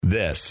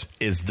This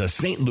is the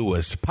St.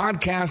 Louis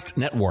Podcast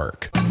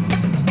Network.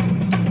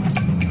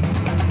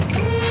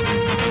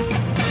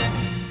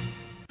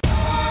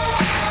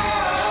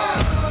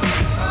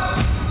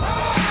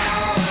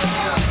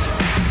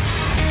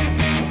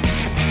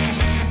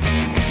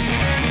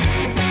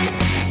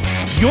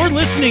 You're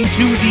listening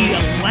to the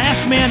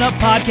Last Man Up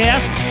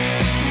podcast.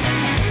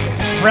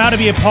 Proud to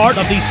be a part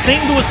of the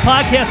St. Louis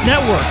Podcast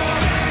Network,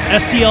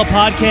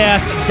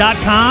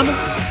 STLpodcast.com.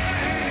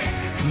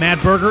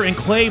 Matt Berger and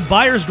Clay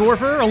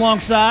Beiersdorfer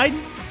alongside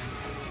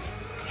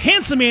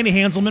handsome Andy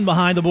Hanselman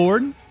behind the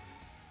board.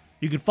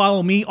 You can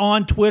follow me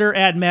on Twitter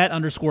at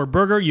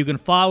Matt_Berger. You can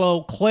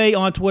follow Clay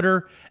on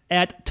Twitter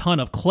at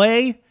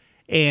TonOfClay.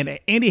 And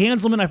Andy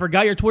Hanselman, I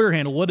forgot your Twitter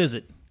handle. What is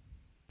it?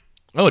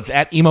 Oh, it's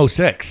at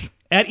Emo6.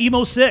 At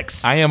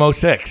Emo6.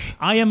 IMO6.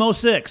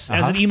 IMO6,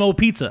 as an emo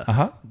pizza.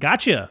 Uh-huh.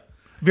 Gotcha.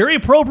 Very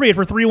appropriate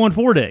for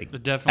 314 Day.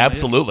 It definitely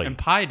Absolutely. is. And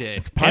Pie Day.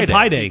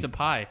 Pie Day. Pizza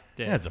Pie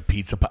Day. Yeah, it's a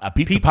pizza pie.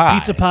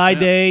 Pizza Pie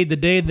Day, the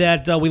day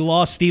that we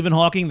lost Stephen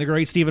Hawking, the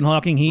great Stephen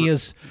Hawking. He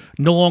is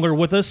no longer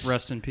with us.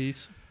 Rest in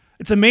peace.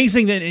 It's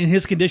amazing that in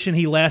his condition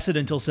he lasted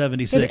until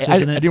 76, I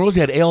isn't it? didn't realize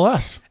he had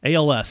ALS.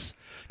 ALS.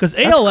 Because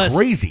That's ALS,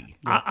 crazy.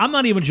 I'm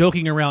not even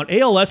joking around.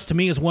 ALS to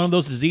me is one of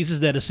those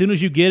diseases that as soon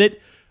as you get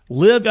it,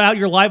 live out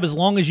your life as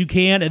long as you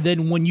can, and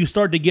then when you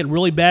start to get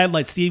really bad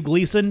like Steve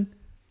Gleason,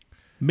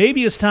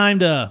 maybe it's time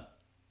to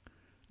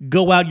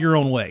go out your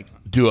own way.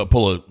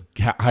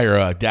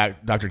 Hire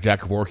Dr.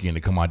 Jack Kevorkian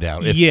to come on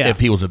down if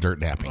he was a dirt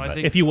napping. Well, I but.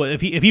 think-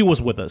 If he was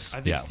with us.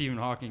 I think Stephen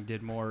Hawking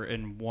did more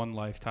in one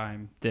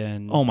lifetime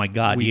than Oh my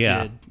God, we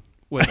yeah. did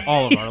with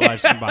all of our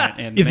lives combined.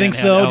 And You the think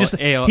man so?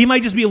 had He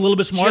might just be a little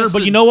bit smarter, Just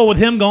but a- you know what? With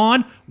him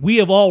gone, we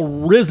have all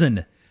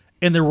risen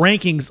in the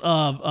rankings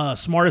of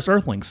smartest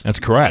Earthlings. That's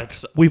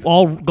correct. We've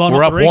all gone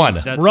We're up up the one.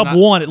 rankings. That's We're up not-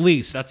 one at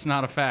least. That's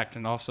not a fact.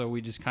 And also,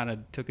 we just kind of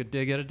took a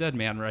dig at a dead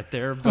man right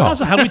there. But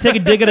Also, how do we take a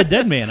dig at a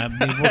dead man? I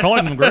mean, we're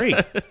calling him great.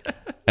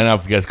 I don't know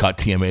if you guys caught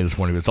TMA this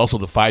morning, but it's also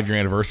the 5-year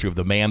anniversary of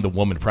the Man, the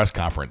Woman press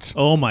conference.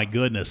 Oh my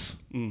goodness.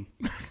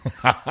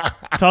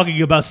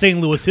 Talking about St.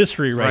 Louis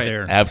history right Right.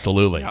 there.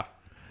 Absolutely. Yeah.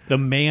 The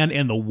man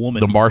and the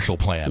woman. The Marshall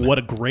Plan. What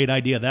a great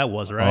idea that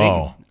was, right?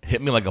 Oh,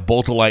 hit me like a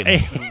bolt of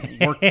lightning.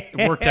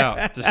 worked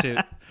out to see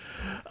it.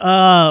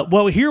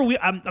 Well,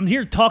 I'm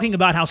here talking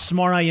about how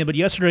smart I am, but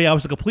yesterday I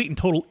was a complete and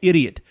total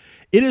idiot.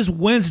 It is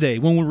Wednesday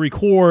when we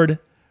record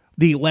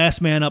the Last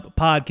Man Up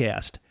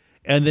podcast,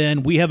 and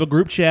then we have a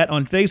group chat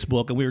on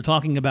Facebook, and we were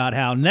talking about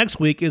how next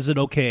week is it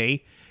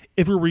okay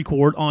if we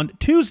record on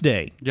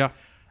Tuesday? Yeah.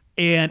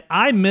 And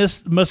I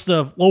must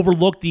have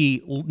overlooked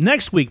the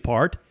next week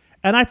part,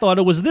 and I thought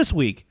it was this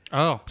week.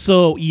 Oh.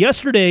 So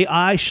yesterday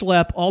I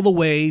schlepped all the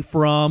way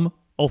from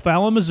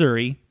O'Fallon,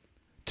 Missouri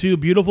to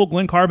beautiful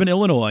Glen Carbon,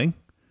 Illinois,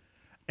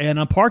 and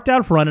I'm parked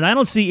out front, and I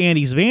don't see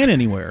Andy's van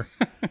anywhere.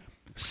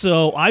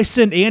 So I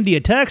sent Andy a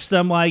text.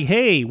 I'm like,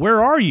 hey,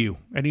 where are you?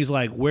 And he's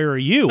like, where are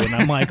you? And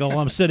I'm like, oh,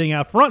 I'm sitting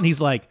out front. And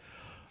he's like,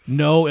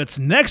 no, it's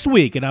next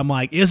week. And I'm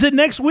like, is it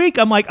next week?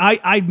 I'm like,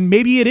 I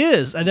maybe it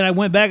is. And then I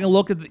went back and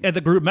looked at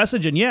the group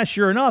message, and yeah,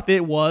 sure enough,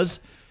 it was,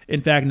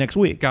 in fact, next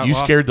week. Got You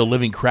lost. scared the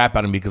living crap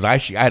out of me because I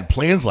had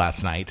plans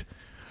last night,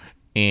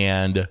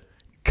 and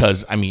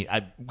because I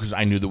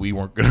knew that we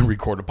weren't going to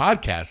record a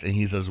podcast, and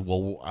he says,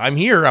 "Well, I'm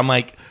here." I'm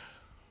like,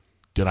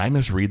 "Did I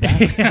misread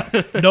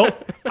that? Nope.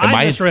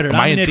 I misread it. Am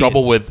I'm I an in idiot.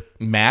 trouble with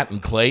Matt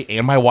and Clay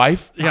and my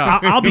wife?" Yeah.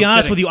 I'll be No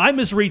honest kidding. with you. I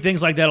misread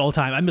things like that all the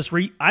time. I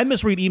misread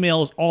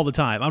emails all the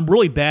time. I'm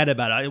really bad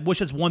about it. I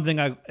wish it's one thing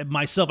I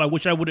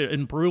wish I would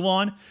improve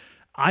on.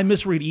 I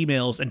misread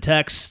emails and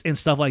texts and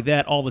stuff like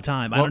that all the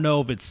time. I don't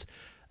know if it's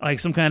like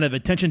some kind of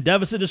attention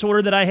deficit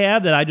disorder that I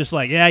have that I just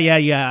like, yeah,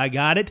 I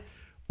got it.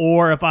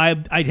 Or if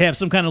I'd have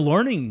some kind of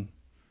learning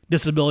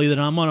disability that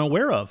I'm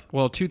unaware of.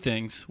 Well, two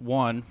things.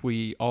 One,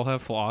 we all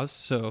have flaws,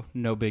 so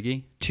no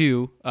biggie.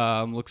 Two,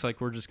 looks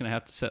like we're just going to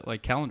have to set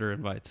like calendar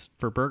invites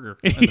for Burger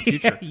in the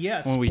future.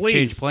 Yes, when we please.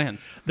 change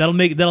plans. That'll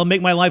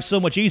make my life so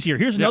much easier.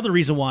 Here's another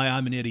reason why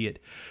I'm an idiot.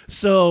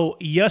 So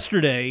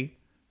yesterday,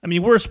 I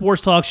mean, we're a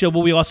sports talk show, but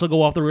we also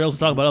go off the rails and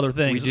talk about other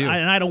things. We do.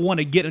 And I don't want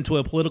to get into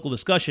a political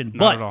discussion, Not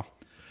but at all.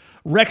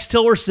 Rex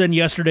Tillerson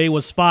yesterday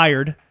was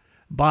fired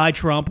by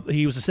Trump.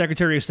 He was the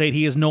Secretary of State.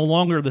 He is no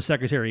longer the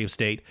Secretary of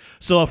State.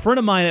 So a friend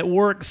of mine at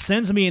work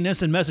sends me an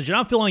instant message, and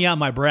I'm filling out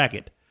my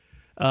bracket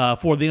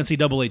for the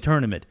NCAA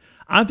tournament.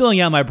 I'm filling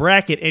out my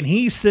bracket, and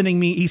he sends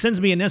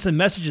me an instant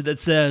message that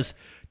says,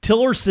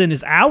 Tillerson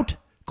is out, ?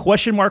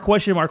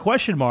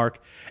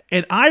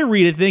 And I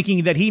read it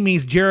thinking that he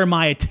means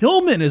Jeremiah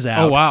Tillman is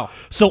out. Oh, wow.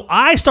 So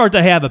I start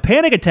to have a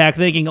panic attack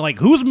thinking, like,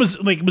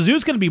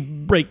 Mizzou's going to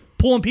be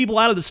pulling people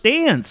out of the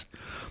stands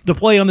to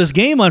play on this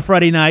game on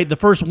Friday night, the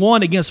first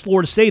one against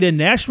Florida State in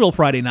Nashville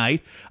Friday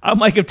night. I'm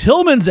like, if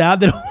Tillman's out,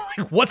 then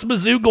what's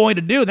Mizzou going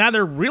to do? Now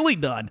they're really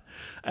done.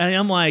 And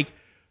I'm like,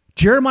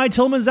 Jeremiah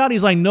Tillman's out?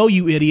 He's like, no,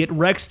 you idiot.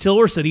 Rex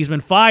Tillerson, he's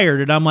been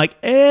fired. And I'm like,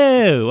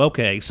 oh,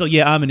 okay. So,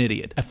 yeah, I'm an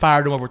idiot. I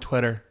fired him over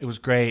Twitter. It was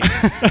great.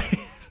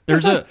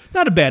 There's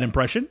not a bad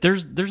impression.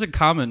 There's a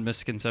common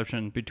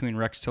misconception between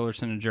Rex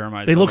Tillerson and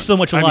Jeremiah. They look so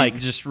much alike. I mean,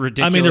 just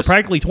ridiculous. I mean, they're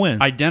practically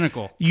twins.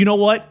 Identical. You know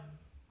what?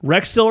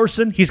 Rex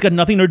Tillerson, he's got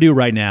nothing to do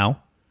right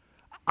now.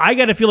 I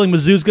got a feeling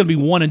Mizzou's going to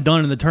be one and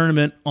done in the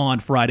tournament on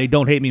Friday.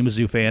 Don't hate me,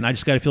 Mizzou fan. I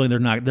just got a feeling they're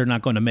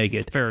not going to make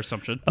it. Fair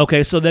assumption.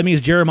 Okay, so that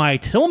means Jeremiah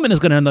Tillman is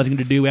going to have nothing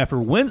to do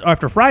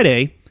after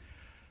Friday.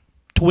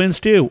 Twins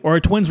 2 or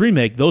a Twins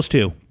remake, those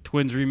two.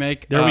 Twins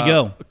remake. There we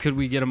go. Could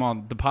we get them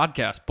on the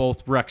podcast?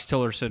 Both Rex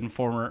Tillerson,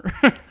 former.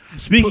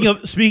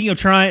 Speaking of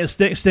trying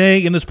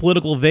staying in this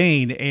political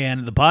vein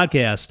and the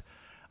podcast,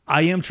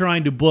 I am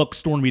trying to book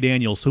Stormy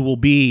Daniels, who will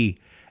be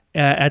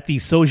at the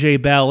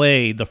Sauget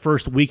Ballet the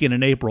first weekend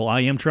in April.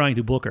 I am trying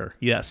to book her.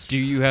 Yes. Do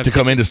you have to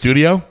come into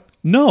studio?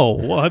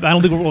 No, I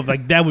don't think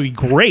like that would be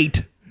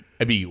great.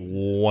 That'd be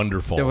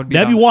wonderful.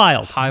 That'd be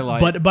wild.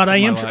 Highlight. But I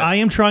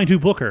am trying to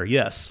book her.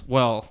 Yes.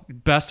 Well,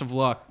 best of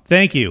luck.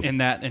 Thank you In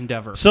that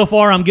endeavor. So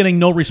far, I'm getting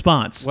no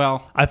response.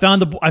 Well, I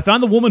found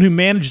the woman who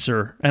manages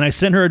her, and I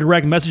sent her a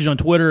direct message on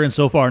Twitter, and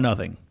so far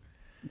nothing.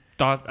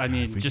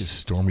 Just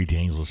Stormy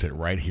Daniels will sit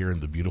right here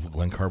in the beautiful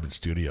Glen Carbon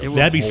studios.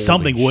 That'd be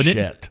something, wouldn't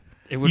it?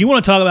 It would, you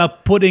want to talk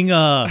about putting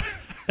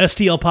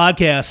STL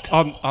podcast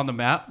on the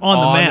map?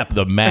 On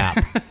the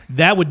map.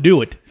 That would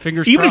do it.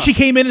 Fingers Even crossed. if she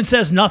came in and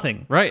says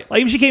nothing. Right.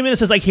 Like if she came in and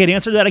says, I can't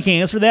answer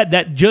that,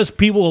 that just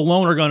people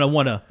alone are going to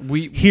want to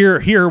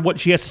hear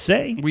what she has to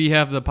say. We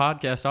have the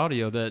podcast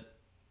audio that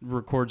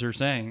records her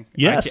saying,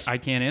 yes, I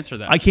can't answer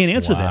that. I can't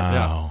answer that.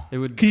 Wow. Yeah. It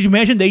would. Could you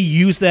imagine they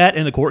use that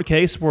in the court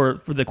case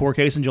for the court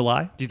case in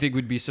July? Do you think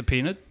we'd be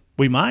subpoenaed?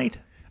 We might.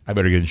 I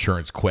better get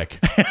insurance quick.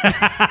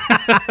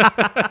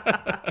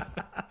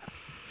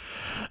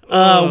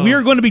 We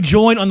are going to be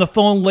joined on the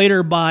phone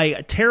later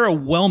by Tara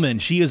Wellman.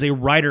 She is a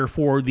writer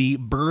for the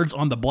Birds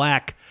on the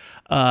Black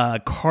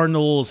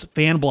Cardinals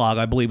fan blog,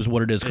 I believe is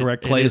what it is.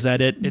 Correct, Clay? Is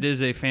that it? It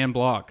is a fan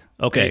blog.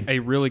 Okay, a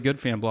really good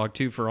fan blog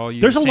too for all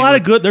you. There's a lot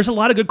of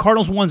good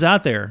Cardinals ones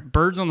out there.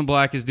 Birds on the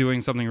Black is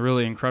doing something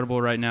really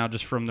incredible right now,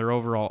 just from their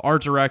overall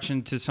art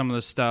direction to some of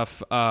the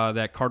stuff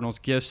that Cardinals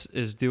Gifts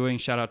is doing.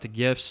 Shout out to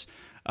Gifts.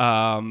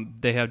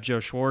 They have Joe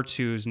Schwartz,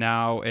 who's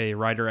now a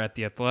writer at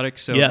The Athletic.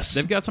 So yes,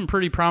 they've got some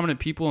pretty prominent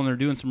people, and they're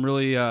doing some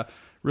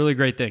really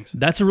great things.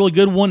 That's a really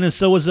good one, and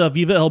so is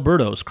Viva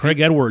Alberto's.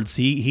 Craig Edwards,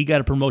 he got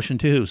a promotion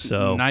too.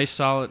 So nice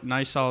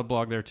solid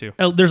blog there too.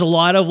 There's a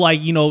lot of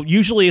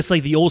usually it's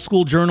like the old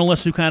school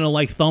journalists who kind of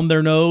like thumb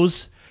their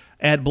nose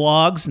at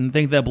blogs and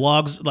think that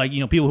blogs,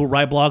 people who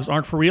write blogs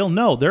aren't for real.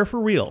 No, they're for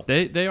real.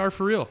 They are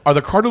for real. Are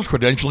the Cardinals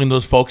credentialing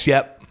those folks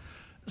yet?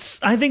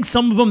 I think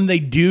some of them they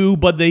do,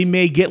 but they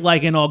may get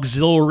like an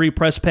auxiliary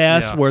press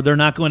pass where they're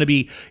not going to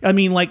be. I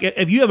mean, like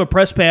if you have a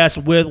press pass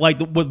with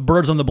with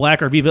Birds on the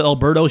Black or Viva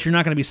Alberto's, you're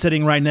not going to be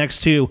sitting right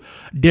next to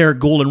Derek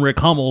Gould and Rick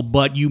Hummel,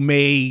 but you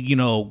may,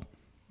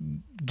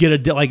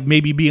 get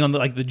maybe be on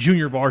the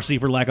junior varsity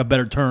for lack of a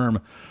better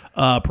term,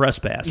 press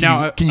pass.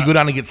 Now, can you go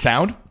down and get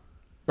sound?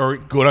 Or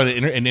go down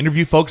and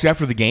interview folks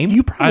after the game?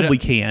 You probably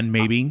can,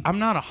 maybe. I'm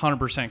not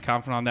 100%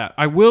 confident on that.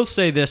 I will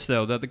say this,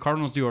 though, that the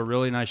Cardinals do a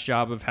really nice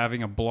job of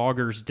having a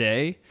bloggers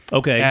day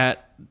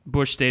at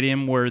Busch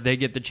Stadium where they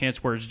get the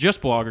chance where it's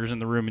just bloggers in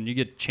the room and you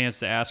get a chance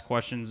to ask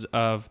questions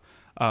of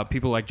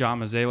people like John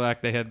Mozeliak.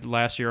 They had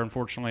last year.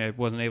 Unfortunately, I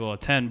wasn't able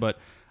to attend, but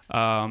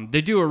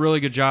they do a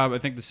really good job. I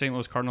think the St.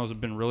 Louis Cardinals have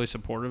been really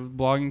supportive of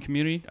the blogging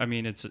community. I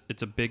mean, it's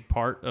a big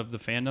part of the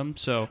fandom.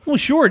 So, well,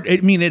 sure.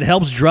 It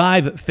helps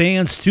drive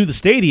fans to the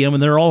stadium,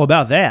 and they're all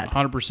about that.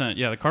 100%.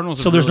 Yeah, the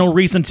Cardinals. So there's no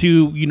reason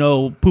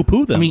to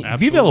poo-poo them. I mean,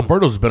 Viva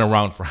Alberto's been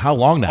around for how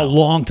long now? A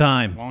long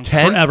time.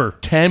 Forever.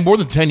 More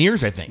than 10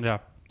 years, I think. Yeah.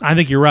 I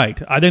think you're right.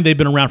 I think they've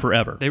been around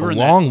forever. They were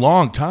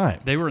long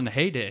time. They were in the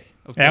heyday.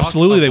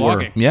 Absolutely, they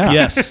were. Yeah.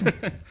 Yes.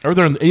 Or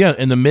they're in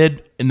the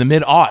mid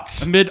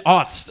aughts.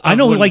 Mid-aughts. I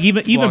know,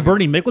 even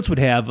Bernie Micklitz would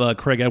have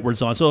Craig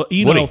Edwards on. So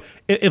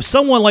if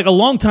someone like a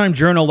longtime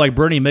journal like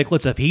Bernie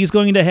Micklitz, if he's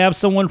going to have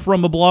someone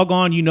from a blog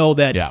on,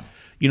 that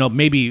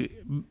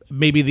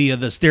maybe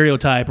the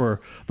stereotype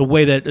or the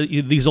way that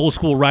these old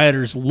school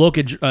writers look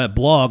at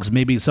blogs,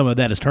 maybe some of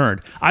that is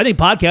turned. I think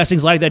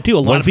podcasting's like that too. A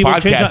lot of people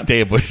change podcast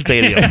day at Busch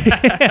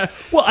Stadium.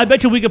 Well, I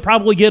bet you we could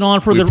probably get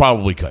on for we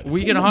probably could.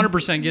 We can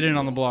 100% get in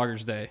on the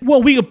bloggers day.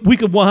 Well, we could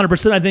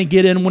 100%. I think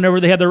get in whenever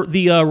they have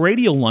the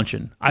radio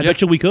luncheon. I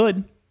bet you we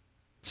could.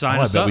 Sign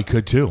us up. I bet we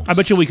could too. I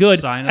bet you we could.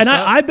 Sign us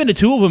up. I've been to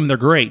two of them. And they're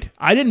great.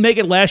 I didn't make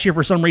it last year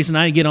for some reason.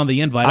 I didn't get on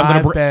the invite.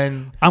 I'm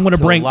going to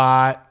bring a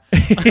lot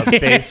of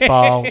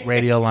baseball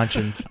radio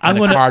luncheons.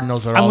 And the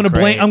Cardinals are all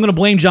great. I'm going to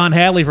blame John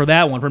Hadley for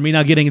that one, for me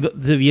not getting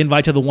the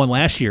invite to the one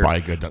last year.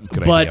 Probably good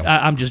but idea.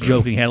 I'm just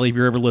joking, Hadley. If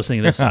you're ever listening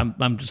to this,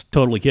 I'm just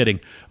totally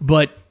kidding.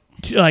 But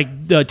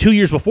 2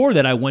 years before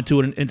that, I went to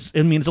it, and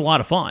it's a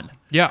lot of fun.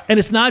 Yeah, and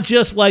it's not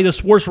just like the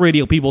sports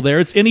radio people there.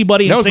 It's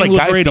anybody in St. Louis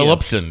Guy radio.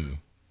 Phillips and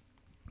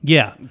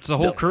it's the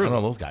whole crew. I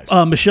don't know those guys.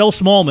 Michelle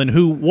Smallman,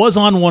 who was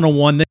on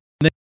 101, then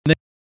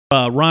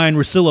Ryan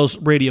Russillo's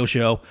radio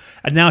show,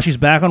 and now she's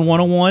back on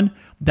 101.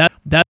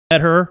 That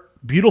her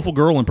beautiful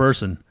girl in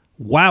person.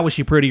 Wow, is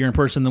she prettier in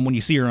person than when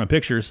you see her on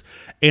pictures?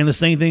 And the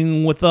same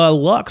thing with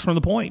Lux from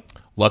The Point.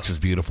 Lux is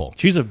beautiful.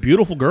 She's a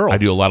beautiful girl. I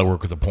do a lot of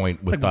work with The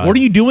Point. With, what are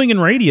you doing in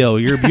radio?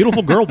 You're a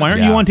beautiful girl. Why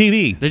aren't you on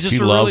TV? She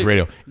loves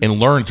radio. And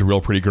Lauren's a real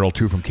pretty girl,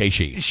 too, from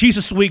Keishi. She's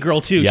a sweet girl,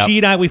 too. Yep. She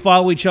and I, we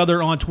follow each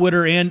other on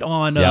Twitter and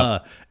on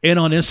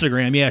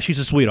Instagram. Yeah, she's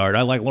a sweetheart.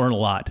 I like Lauren a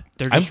lot.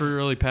 They're just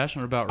really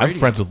passionate about radio. I'm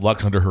friends with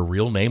Lux under her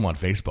real name on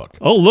Facebook.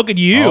 Oh, look at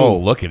you. Oh,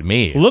 look at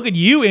me. Look at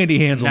you, Andy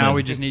Hanselman. Now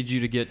we just need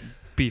you to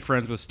be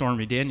friends with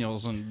Stormy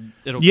Daniels, and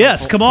it'll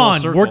come on.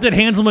 circle. Work that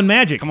Hanselman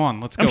magic. Come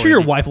on, let's go. I'm sure your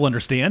Andy. wife will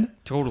understand.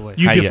 Totally.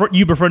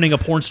 You befriending a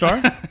porn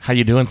star? How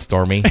you doing,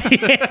 Stormy? Do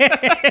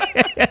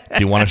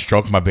you want to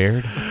stroke my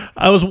beard?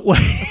 I was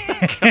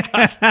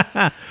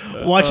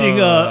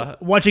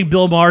watching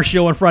Bill Maher's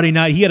show on Friday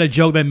night. He had a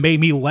joke that made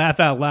me laugh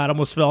out loud. I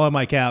almost fell on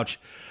my couch.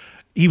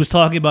 He was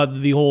talking about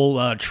the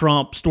whole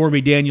Trump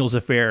Stormy Daniels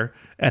affair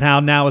and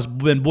how now it's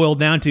been boiled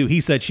down to he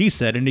said, she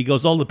said. And he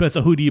goes, all depends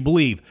on who do you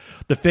believe,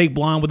 the fake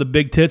blonde with the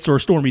big tits or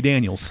Stormy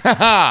Daniels.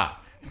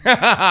 Zinger.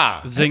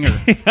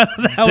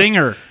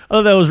 Zinger.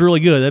 Oh, that was really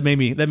good. That made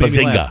me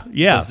Bazinga. laugh.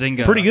 Yeah,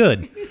 Bazinga. Pretty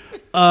good.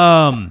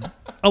 A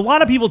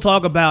lot of people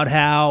talk about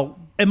how,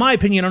 in my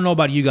opinion, I don't know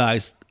about you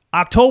guys,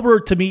 October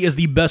to me is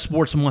the best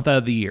sports month out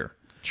of the year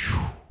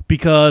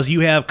because you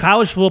have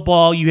college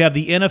football, you have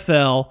the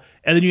NFL,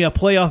 and then you have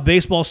playoff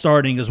baseball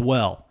starting as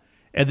well.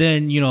 And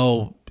then,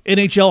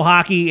 NHL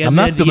hockey. And I'm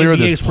not familiar with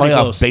the NBA this is pretty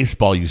playoff close.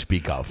 baseball you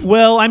speak of.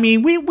 Well, I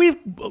mean, we've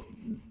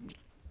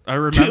I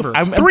remember.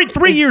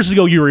 three years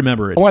ago, you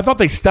remember it. Oh, I thought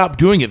they stopped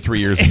doing it 3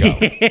 years ago.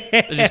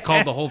 They just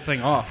called the whole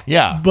thing off.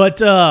 Yeah.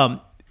 But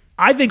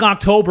I think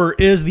October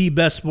is the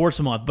best sports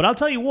month. But I'll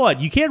tell you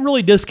what, you can't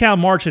really discount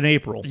March and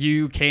April.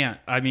 You can't.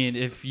 I mean,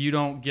 if you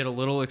don't get a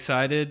little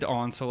excited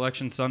on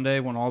Selection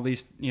Sunday when all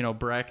these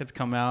brackets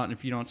come out, and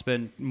if you don't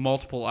spend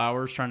multiple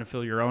hours trying to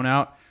fill your own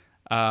out,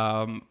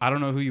 I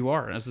don't know who you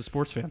are as a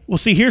sports fan. Well,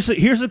 see, here's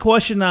the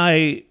question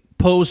I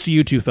pose to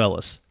you two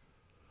fellas.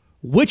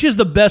 Which is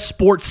the best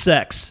sports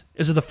sex?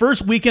 Is it the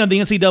first weekend of the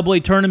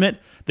NCAA tournament,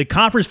 the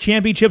conference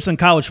championships in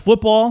college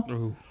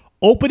football,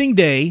 opening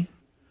day,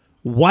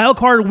 wild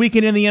card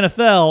weekend in the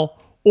NFL,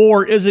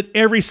 or is it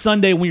every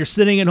Sunday when you're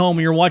sitting at home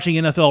and you're watching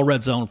NFL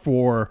Red Zone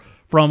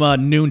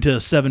from noon to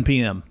 7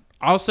 p.m.?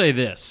 I'll say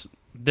this.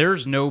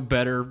 There's no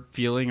better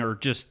feeling or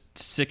just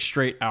 6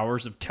 straight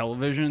hours of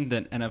television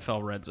than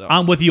NFL Red Zone.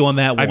 I'm with you on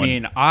that one. I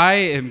mean,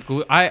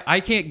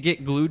 I can't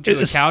get glued to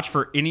the couch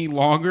for any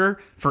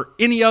longer for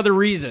any other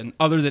reason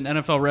other than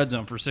NFL Red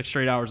Zone for 6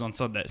 straight hours on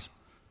Sundays.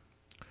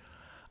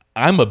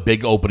 I'm a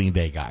big opening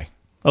day guy.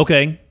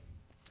 Okay.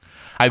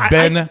 I've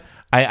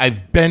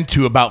been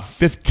to about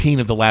 15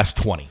 of the last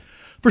 20.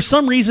 For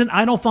some reason,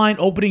 I don't find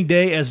opening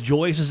day as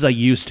joyous as I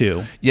used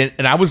to. Yeah,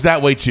 and I was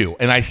that way too.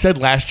 And I said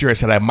last year, I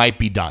said I might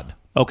be done.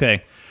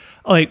 Okay.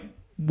 Like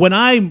when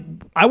I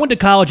went to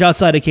college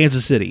outside of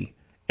Kansas City,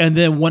 and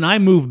then when I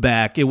moved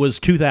back, it was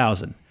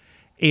 2000.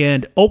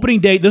 And opening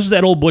day, this is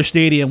that old Busch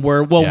Stadium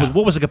where what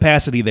was the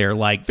capacity there?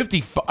 Like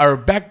 50 or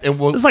back. It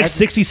was like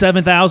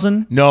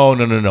 67,000.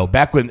 No.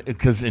 Back when,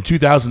 because in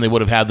 2000 they would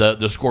have had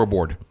the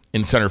scoreboard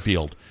in center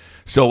field,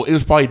 so it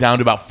was probably down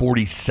to about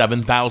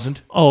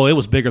 47,000. Oh, it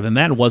was bigger than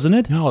that, wasn't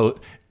it? No,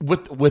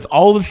 with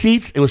all the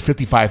seats, it was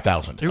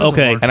 55,000.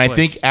 Okay, and I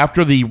think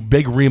after the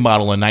big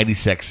remodel in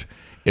 '96.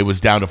 It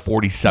was down to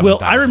 47,000. Well,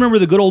 I remember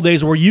the good old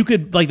days where you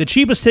could, like, the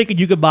cheapest ticket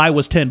you could buy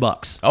was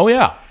 $10. Oh,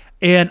 yeah.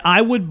 And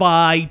I would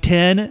buy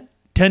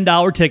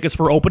 $10 tickets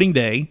for opening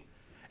day,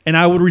 and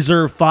I would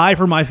reserve 5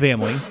 for my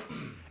family.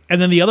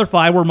 And then the other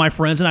 5 were my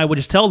friends, and I would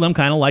just tell them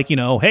kind of like,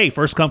 hey,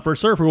 first come,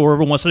 first serve. Whoever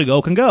wants to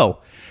go can go.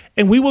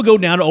 And we would go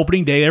down to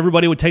opening day.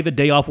 Everybody would take the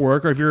day off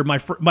work, or if you're my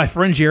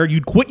friend Jared,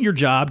 you'd quit your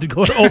job to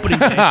go to opening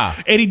day.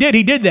 And he did.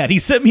 He did that. He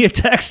sent me a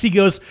text. He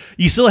goes,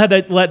 "You still have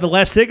the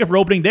last ticket for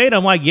opening day?" And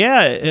I'm like,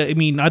 "Yeah." I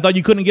mean, I thought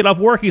you couldn't get off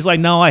work. He's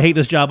like, "No, I hate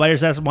this job. I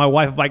just asked my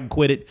wife if I can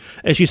quit it."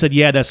 And she said,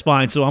 "Yeah, that's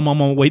fine." So I'm on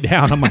my way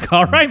down. I'm like,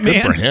 "All right, man."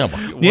 Good for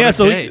him. Yeah.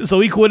 So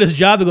he quit his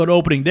job to go to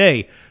opening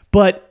day.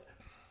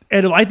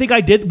 And I think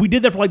we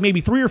did that for like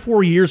maybe 3 or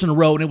 4 years in a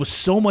row, and it was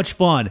so much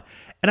fun.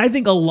 And I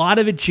think a lot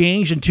of it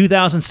changed in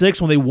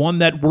 2006 when they won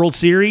that World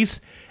Series,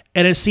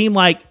 and it seemed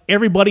like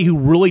everybody who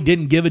really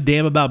didn't give a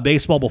damn about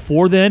baseball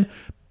before then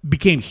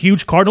became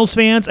huge Cardinals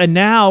fans, and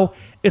now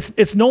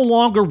it's no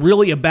longer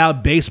really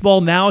about baseball.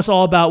 Now it's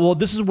all about, well,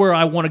 this is where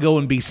I want to go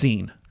and be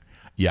seen.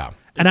 Yeah.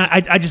 And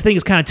I just think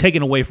it's kind of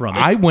taken away from it.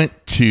 I went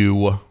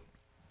to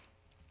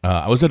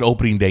I was at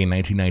opening day in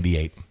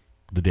 1998,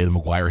 the day that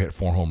McGuire hit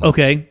 4 home runs.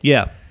 Okay,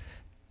 yeah.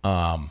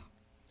 And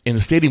the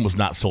stadium was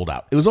not sold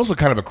out. It was also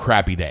kind of a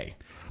crappy day.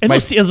 And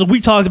as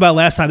we talked about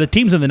last time, the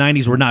teams in the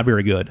 90s were not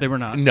very good. They were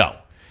not. No.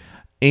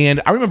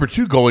 And I remember,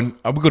 too,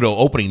 I would go to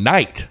opening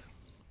night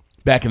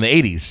back in the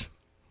 80s.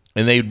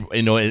 And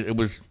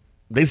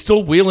they'd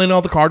still wheel in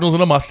all the Cardinals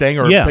in a Mustang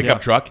or a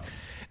pickup truck.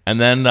 And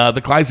then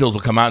the Clydesdales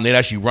would come out, and they'd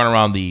actually run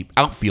around the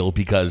outfield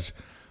because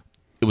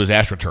it was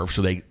AstroTurf,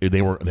 so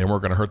they weren't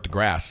going to hurt the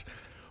grass.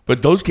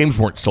 But those games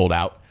weren't sold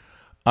out.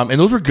 And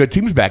those were good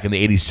teams back in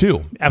the 80s,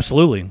 too.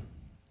 Absolutely.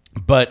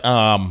 But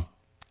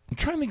I'm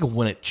trying to think of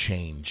when it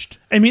changed.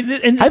 I mean,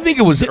 I think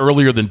it was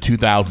earlier than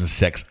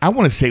 2006. I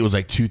want to say it was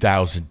like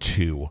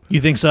 2002.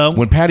 You think so?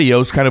 When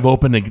patios kind of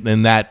opened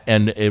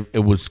and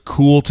it was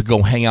cool to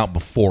go hang out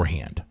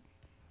beforehand.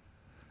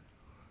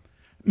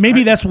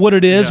 Maybe that's what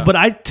it is,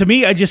 but to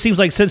me, it just seems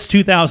like since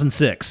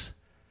 2006.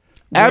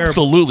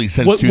 Absolutely,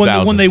 since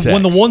 2006. When they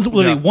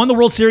won the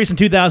World Series in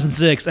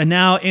 2006, and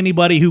now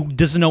anybody who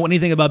doesn't know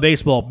anything about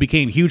baseball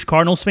became huge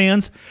Cardinals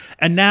fans,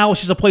 and now it's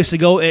just a place to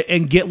go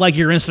and get like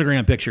your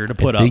Instagram picture to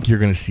put up. I think you're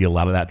going to see a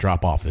lot of that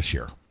drop off this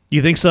year.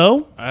 You think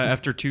so?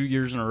 After 2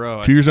 years in a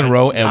row. 2 years in a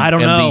row. And, I don't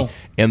know.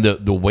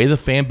 The way the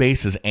fan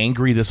base is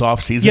angry this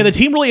offseason. Yeah, the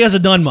team really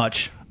hasn't done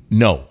much.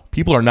 No.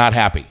 People are not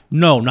happy.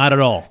 No, not at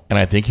all. And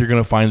I think you're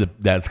going to find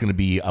that it's going to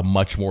be a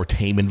much more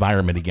tame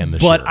environment again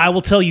this year. But I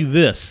will tell you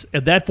this.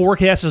 If that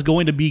forecast is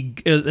going to be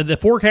the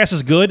forecast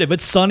is good, if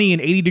it's sunny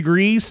and 80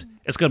 degrees,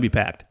 it's going to be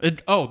packed. They're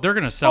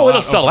going to sell out.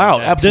 It'll sell out.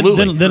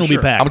 Absolutely. Then it'll be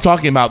packed. I'm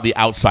talking about the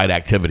outside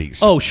activities.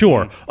 Oh,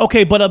 sure.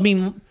 Okay, but I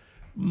mean,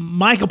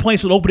 my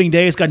complaints with opening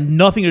day has got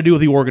nothing to do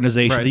with the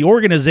organization. Right. The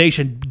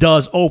organization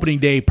does opening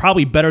day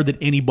probably better than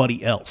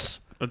anybody else.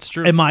 That's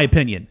true. In my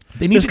opinion.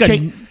 They need to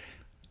change.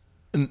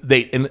 And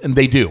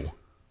they do,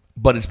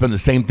 but it's been the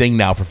same thing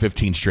now for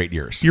 15 straight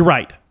years. You're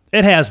right.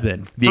 It has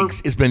been.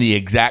 It's been the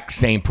exact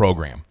same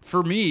program.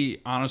 For me,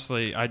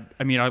 honestly, I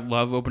mean, I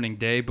love opening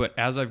day, but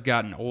as I've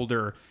gotten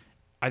older,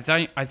 I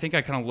think I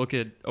kind of look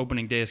at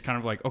opening day as kind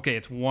of like, okay,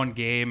 it's one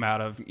game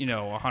out of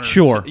 100.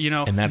 Sure.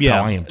 And that's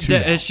how I am too.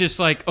 It's just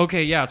like,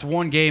 okay, yeah, it's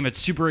one game. It's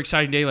super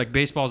exciting day. Like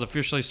baseball's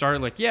officially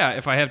started. Like, yeah,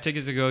 if I have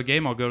tickets to go to a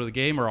game, I'll go to the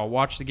game or I'll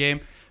watch the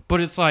game.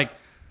 But it's like,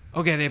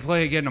 okay, they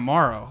play again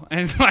tomorrow,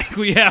 and like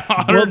we have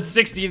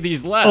 160 of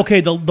these left. Okay,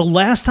 the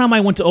last time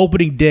I went to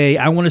opening day,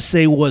 I want to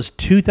say was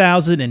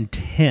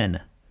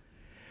 2010,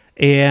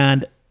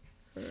 and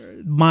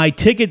my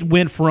ticket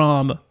went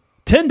from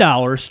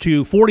 $10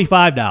 to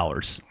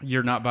 $45.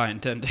 You're not buying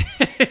 10.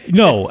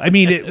 No, I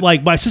mean,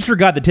 like my sister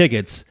got the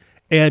tickets,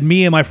 and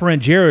me and my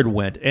friend Jared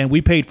went, and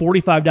we paid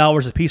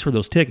 $45 a piece for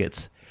those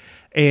tickets.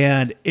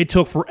 And it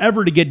took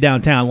forever to get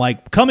downtown.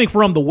 Like coming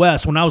from the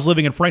west, when I was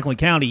living in Franklin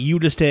County, you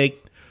just take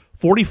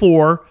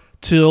 44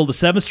 till the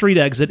 7th Street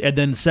exit, and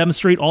then 7th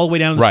Street all the way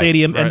down to the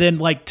stadium. Right. And then,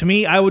 like, to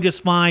me, I would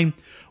just find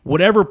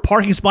whatever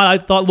parking spot I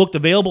thought looked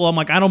available. I'm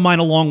like, I don't mind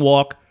a long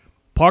walk.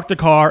 Park the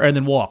car and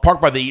then walk.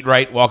 Park by the Eat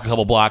Right, walk a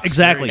couple blocks.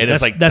 Exactly. And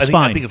that's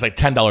fine. I think it's like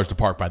 $10 to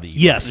park by the Eat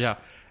Right. Yes. Yeah.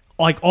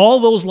 Like all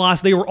those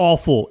lots, they were all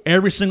full.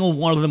 Every single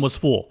one of them was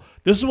full.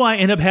 This is what I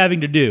end up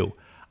having to do.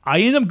 I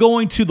end up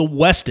going to the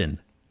Westin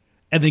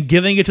and then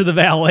giving it to the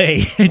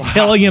valet and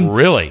telling him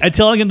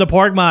to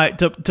park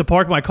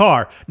my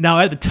car. Now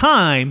at the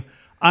time,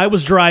 I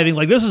was driving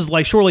this is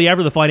like shortly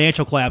after the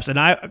financial collapse, and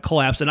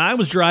I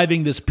was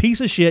driving this piece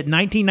of shit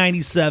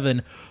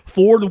 1997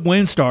 Ford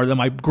Windstar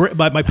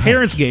that my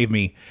parents gave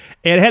me,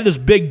 and it had this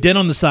big dent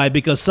on the side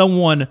because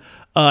someone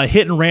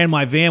hit and ran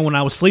my van when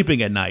I was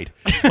sleeping at night.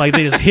 Like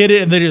they just hit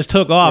it and they just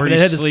took off. Were you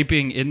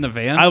sleeping in the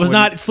van? I was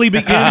not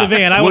sleeping in the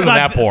van. I was not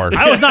that poor.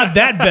 I was not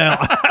that bad.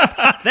 I was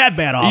not that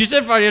bad off. You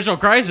said financial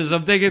crisis.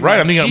 I'm thinking,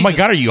 right? I mean, oh my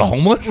God, are you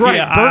homeless? Right.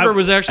 Yeah, Berger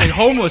was actually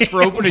homeless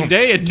for opening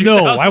day in 2000.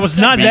 No, I was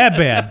not that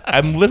bad.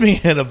 I'm living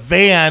in a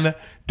van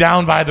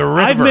down by the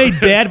river. I've made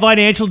bad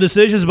financial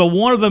decisions, but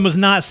one of them was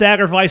not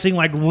sacrificing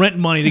like rent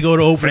money to go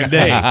to opening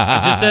day.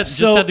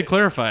 just had to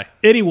clarify.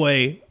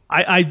 Anyway,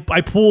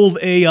 I pulled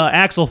a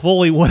Axel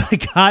Foley when I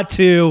got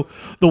to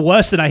the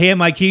West, and I handed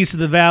my keys to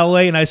the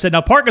valet, and I said,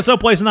 "Now park it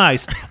someplace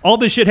nice. All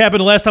this shit happened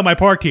the last time I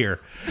parked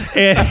here."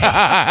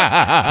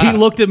 And he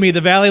looked at me.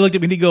 The valet looked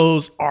at me, and he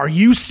goes, "Are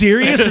you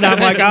serious?" And I'm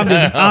like,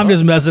 "I'm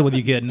just messing with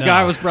you, kid." No.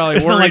 Guy was probably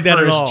it's worried not like for that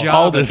his at all. job.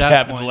 All this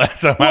happened the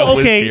last time I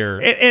was here.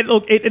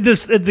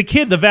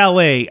 The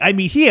valet. I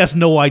mean, he has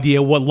no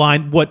idea what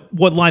line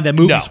that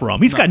movie's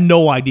from. He's got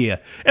no idea.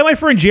 And my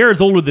friend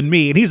Jared's older than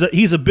me, and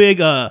he's a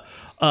big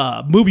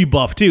movie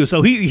buff too.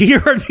 So he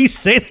heard me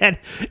say that,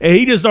 and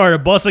he just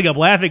started busting up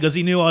laughing because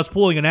he knew I was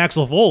pulling an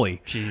Axel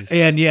Foley. Jeez.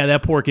 And yeah,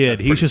 that poor kid.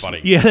 He's just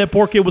funny. Yeah, that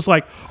poor kid was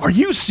like, "Are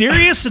you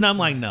serious?" And I'm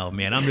like, "No,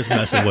 man, I'm just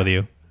messing with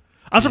you."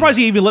 I'm surprised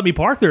he even let me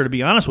park there, to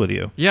be honest with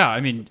you. Yeah, I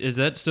mean, is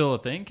that still a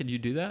thing? Can you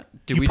do that?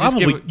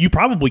 You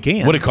probably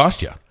can. What'd it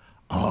cost you?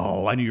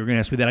 Oh, I knew you were going to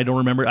ask me that. I don't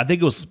remember. I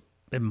think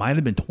it might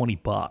have been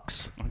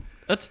 $20.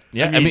 That's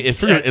I mean,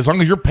 it's as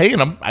long as you're paying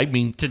them. I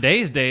mean,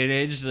 today's day and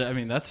age, I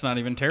mean, that's not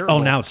even terrible.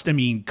 Oh, now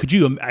could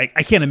you?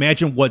 I can't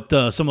imagine what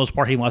some of those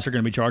parking lots are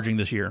going to be charging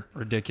this year.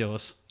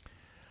 Ridiculous.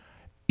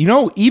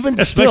 Even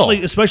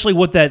especially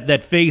with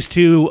that phase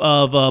 2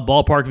 of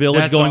Ballpark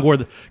Village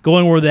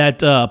going where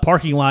that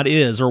parking lot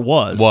is or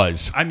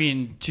was. I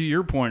mean, to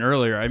your point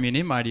earlier, I mean,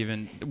 it might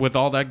even, with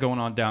all that going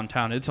on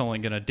downtown, it's only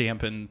going to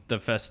dampen the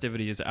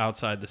festivities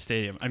outside the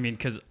stadium. I mean,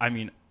 because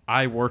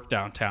I work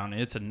downtown,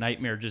 and it's a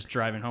nightmare just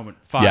driving home at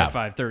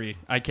 5:30.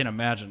 I can't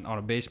imagine on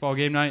a baseball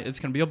game night, it's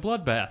going to be a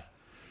bloodbath.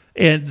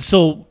 And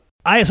so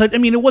I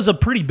mean, it was a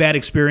pretty bad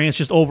experience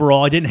just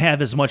overall. I didn't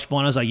have as much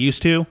fun as I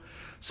used to.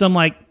 So I'm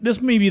like,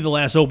 this may be the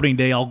last opening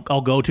day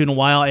I'll go to in a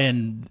while,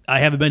 and I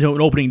haven't been to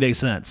an opening day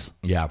since.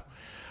 Yeah.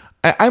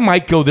 I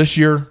might go this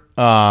year.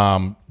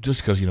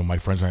 Just because my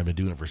friends and I have been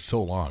doing it for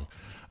so long,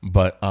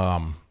 but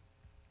I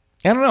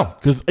don't know,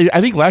 because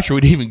I think last year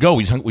we didn't even go.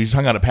 We just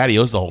hung out at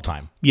patios the whole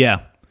time. Yeah.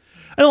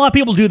 And a lot of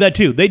people do that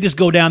too. They just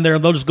go down there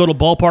and they'll just go to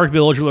Ballpark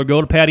Village, or they'll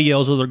go to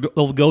patios, or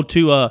they'll go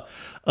to a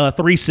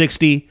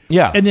 360,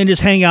 and then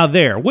just hang out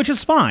there, which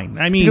is fine.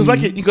 I mean,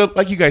 because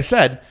like you guys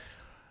said,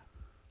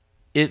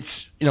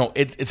 it's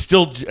it's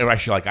still,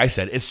 actually, like I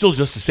said, it's still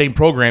just the same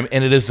program,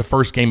 and it is the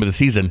first game of the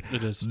season.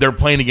 It is. They're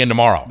playing again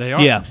tomorrow. They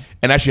are. Yeah.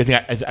 And actually,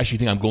 I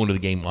think I'm going to the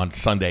game on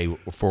Sunday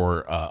for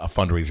a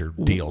fundraiser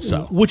deal.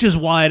 So, which is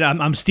why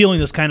I'm stealing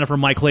this kind of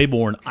from Mike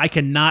Claiborne. I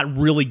cannot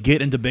really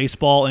get into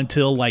baseball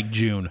until like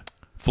June.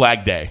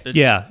 Flag Day.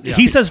 Yeah.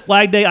 He says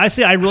Flag Day. I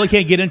say I really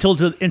can't get until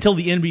the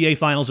NBA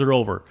Finals are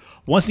over.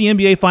 Once the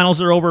NBA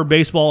Finals are over,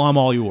 baseball, I'm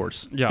all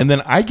yours. Yeah. And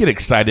then I get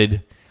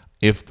excited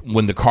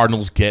when the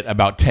Cardinals get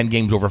about 10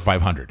 games over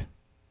 500.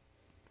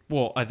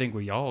 Well, I think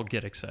we all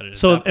get excited.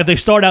 So if they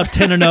start out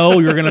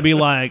 10-0, you're going to be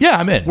like, yeah,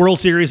 I'm in. World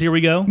Series, here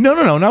we go.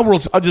 No, not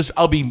World.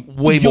 I'll be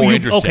way more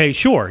interested. Okay,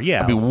 sure,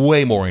 yeah. I'll be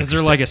way more interested. Is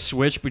there like a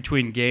switch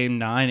between Game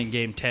 9 and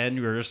Game 10?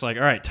 You're just like,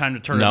 all right, time to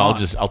turn it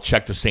on. I'll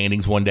check the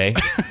standings one day.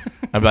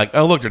 I'll be like,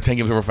 oh look, they're 10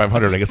 games over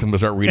 500. I guess I'm going to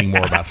start reading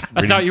more about.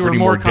 I thought you were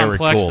more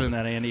complex than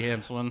that, Andy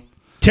Hanselman.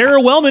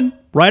 Tara Wellman,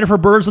 writer for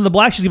Birds on the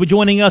Black, she's going to be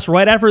joining us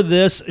right after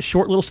this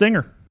short little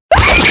stinger.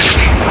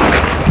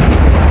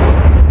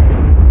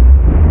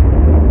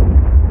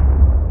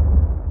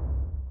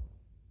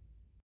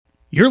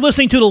 You're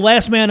listening to the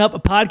Last Man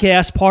Up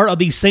podcast, part of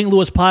the St.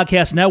 Louis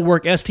Podcast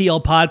Network,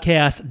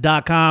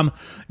 stlpodcast.com.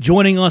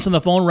 Joining us on the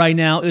phone right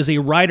now is a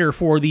writer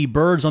for the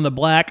Birds on the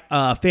Black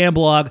fan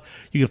blog.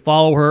 You can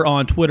follow her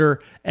on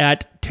Twitter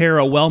at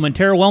Tara Wellman.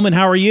 Tara Wellman,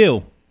 how are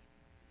you?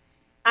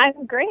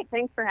 I'm great.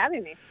 Thanks for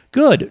having me.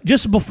 Good.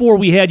 Just before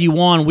we had you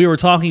on, we were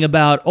talking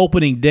about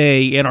opening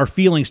day and our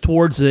feelings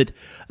towards it.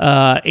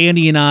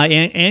 Andy and I,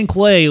 and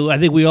Clay, I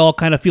think we all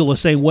kind of feel the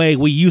same way.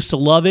 We used to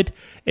love it,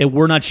 and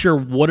we're not sure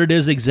what it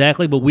is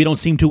exactly, but we don't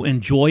seem to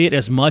enjoy it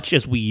as much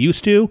as we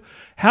used to.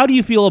 How do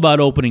you feel about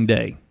opening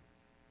day?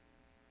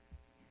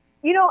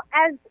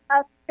 As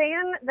a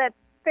fan that's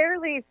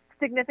fairly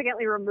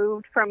significantly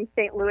removed from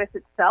St. Louis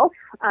itself,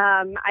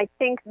 I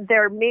think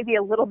there may be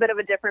a little bit of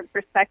a different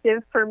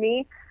perspective for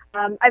me.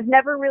 I've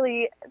never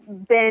really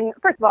been,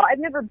 first of all, I've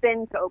never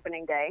been to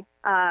opening day.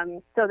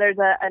 So there's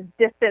a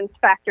distance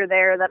factor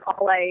there that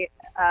all I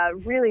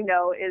really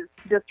know is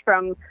just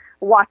from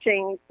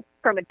watching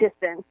from a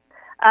distance.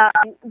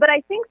 But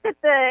I think that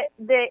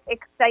the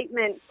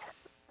excitement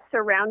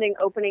surrounding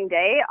opening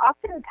day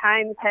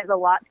oftentimes has a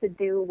lot to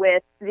do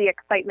with the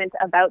excitement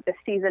about the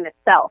season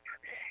itself.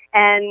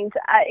 And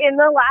in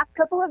the last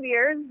couple of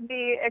years,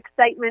 the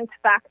excitement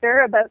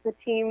factor about the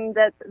team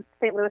that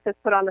St. Louis has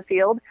put on the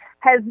field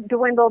has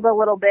dwindled a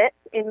little bit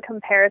in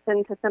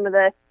comparison to some of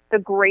the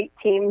great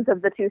teams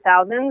of the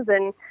 2000s.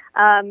 And,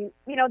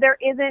 there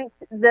isn't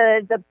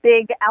the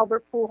big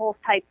Albert Pujols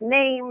type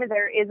name.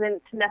 There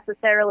isn't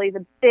necessarily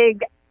the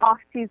big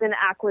off-season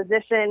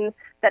acquisition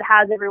that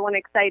has everyone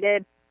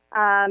excited.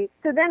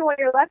 So then what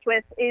you're left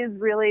with is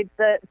really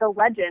the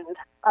legend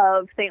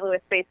of St. Louis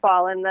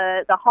baseball and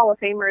the Hall of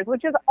Famers,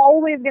 which is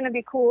always going to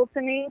be cool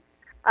to me.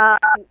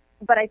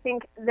 But I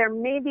think they're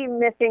maybe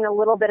missing a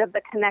little bit of the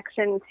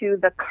connection to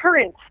the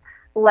current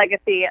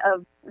legacy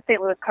of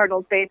St. Louis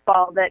Cardinals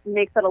baseball that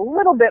makes it a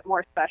little bit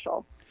more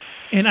special.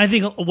 And I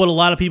think what a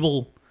lot of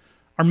people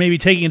are maybe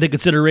taking into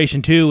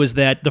consideration too is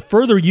that the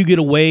further you get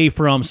away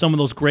from some of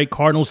those great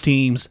Cardinals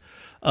teams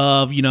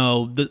of,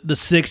 the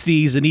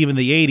 60s and even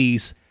the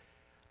 80s,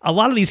 a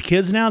lot of these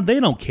kids now, they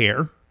don't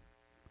care.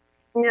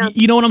 Yeah.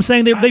 You know what I'm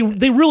saying?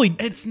 They really...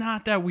 It's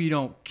not that we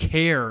don't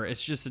care.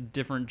 It's just a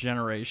different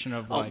generation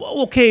of like...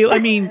 Okay, I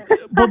mean,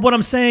 but what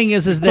I'm saying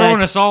is that...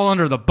 Throwing us all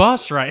under the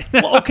bus right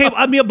now. Well, okay,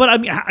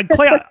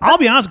 Clay, I'll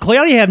be honest, Clay,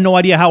 I have no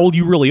idea how old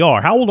you really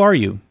are. How old are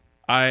you?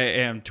 I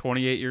am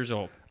 28 years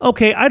old.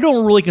 Okay, I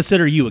don't really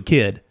consider you a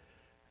kid.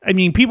 I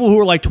mean, people who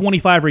are like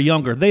 25 or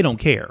younger, they don't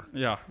care.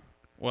 Yeah.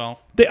 Well,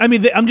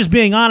 I'm just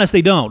being honest.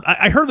 They don't.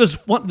 I heard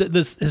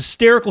this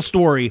hysterical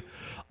story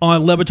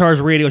on Levitar's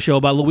radio show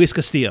about Luis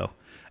Castillo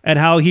and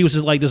how he was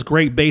like this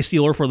great base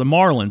stealer for the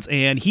Marlins,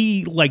 and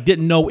he like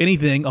didn't know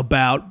anything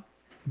about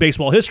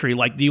baseball history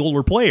like the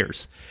older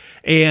players.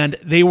 And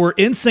they were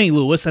in St.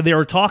 Louis, and they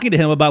were talking to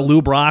him about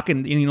Lou Brock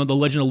and the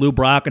legend of Lou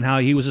Brock and how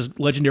he was this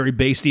legendary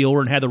base stealer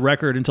and had the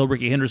record until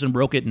Ricky Henderson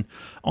broke it, and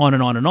on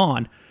and on and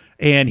on.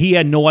 And he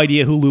had no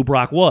idea who Lou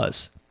Brock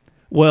was.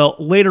 Well,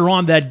 later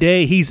on that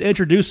day, he's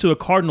introduced to a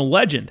Cardinal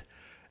legend,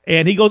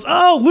 and he goes,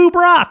 "Oh, Lou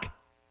Brock,"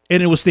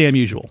 and it was Stan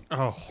Musial.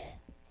 Oh,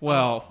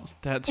 well,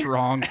 that's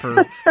wrong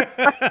for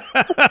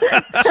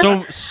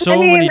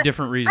so many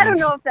different reasons. I don't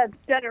know if that's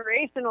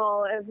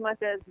generational as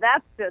much as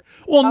that's just.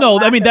 Well, no,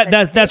 I mean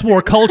that's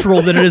more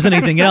cultural than it is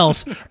anything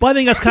else. But I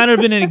think that's kind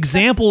of been an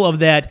example of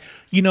that.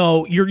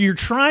 you're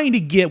trying to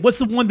get. What's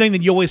the one thing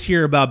that you always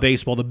hear about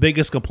baseball? The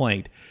biggest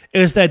complaint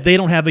is that they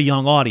don't have a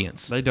young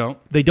audience. They don't.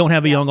 They don't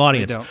have a young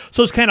audience.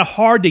 So it's kind of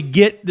hard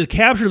to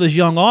capture this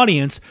young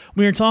audience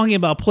when you're talking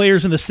about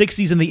players in the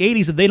 60s and the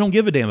 80s that they don't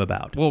give a damn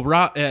about. Well,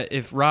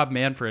 if Rob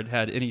Manfred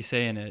had any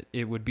say in it,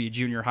 it would be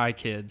junior high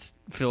kids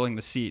filling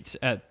the seats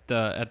at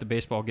the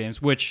baseball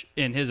games, which,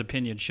 in his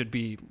opinion, should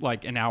be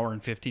like an hour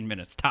and 15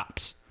 minutes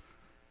tops.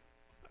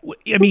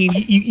 I mean,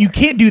 you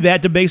can't do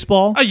that to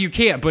baseball. Oh, you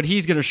can't, but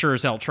he's going to sure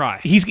as hell try.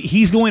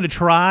 He's going to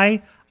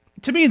try.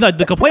 To me,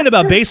 the complaint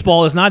about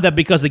baseball is not that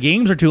because the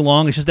games are too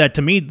long. It's just that,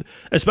 to me,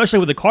 especially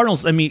with the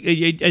Cardinals, I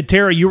mean,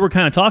 Tara, you were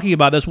kind of talking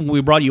about this when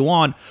we brought you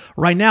on.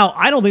 Right now,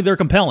 I don't think they're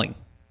compelling.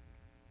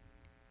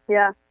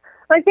 Yeah.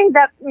 Well, I think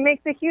that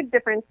makes a huge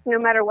difference no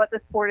matter what the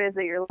sport is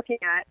that you're looking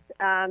at.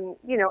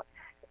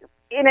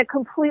 In a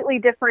completely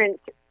different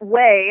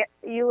way,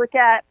 you look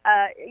at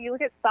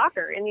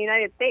soccer in the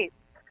United States.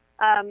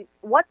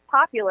 What's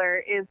popular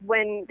is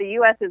when the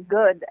U.S. is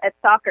good at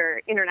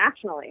soccer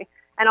internationally.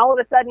 And all of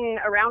a sudden,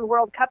 around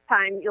World Cup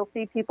time, you'll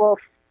see people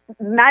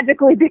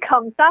magically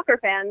become soccer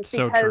fans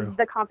because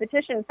the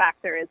competition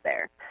factor is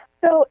there.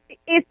 So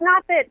it's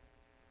not that,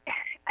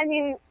 I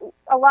mean,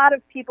 a lot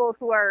of people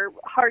who are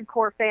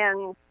hardcore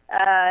fans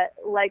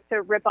like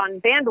to rip on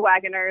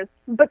bandwagoners,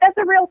 but that's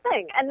a real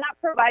thing. And that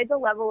provides a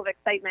level of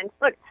excitement.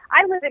 Look,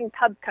 I live in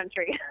Cubs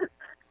country.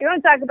 You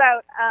want to talk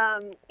about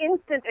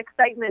instant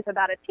excitement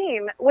about a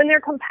team. When they're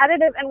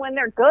competitive and when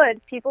they're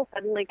good, people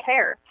suddenly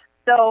care.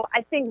 So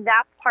I think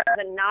that's part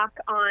of the knock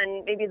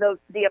on maybe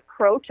the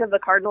approach of the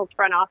Cardinals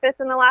front office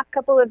in the last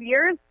couple of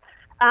years.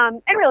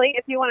 And really,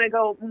 if you want to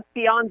go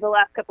beyond the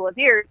last couple of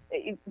years,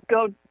 you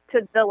go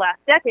to the last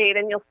decade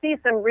and you'll see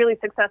some really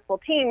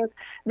successful teams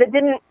that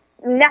didn't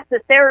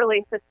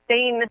necessarily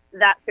sustain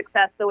that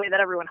success the way that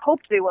everyone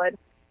hoped they would.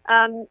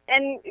 And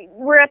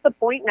we're at the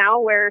point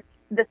now where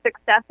the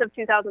success of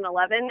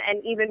 2011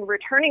 and even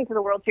returning to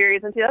the World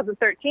Series in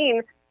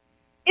 2013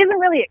 isn't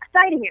really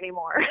exciting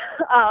anymore.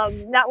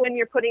 Not when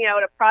you're putting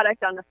out a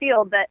product on the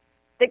field that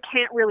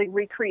can't really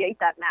recreate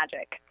that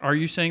magic. Are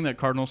you saying that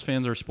Cardinals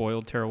fans are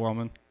spoiled, Tara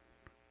Wellman?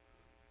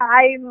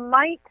 I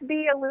might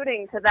be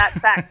alluding to that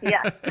fact,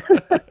 yes.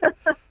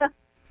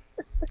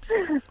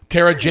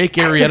 Tara, Jake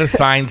Arrieta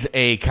signs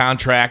a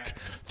contract,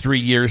 3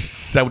 years,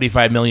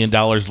 $75 million.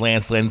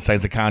 Lance Lynn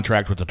signs a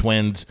contract with the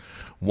Twins,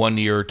 1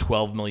 year,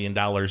 $12 million.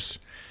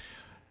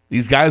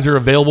 These guys are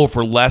available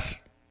for less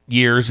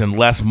years and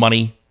less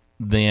money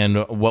than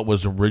what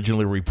was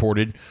originally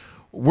reported.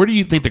 Where do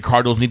you think the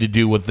Cardinals need to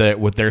do with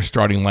their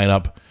starting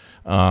lineup?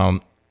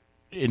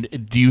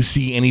 Do you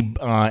see any?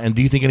 And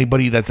do you think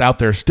anybody that's out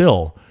there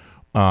still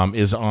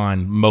is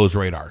on Mo's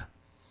radar?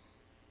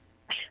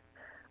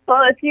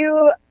 Well, if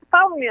you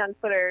follow me on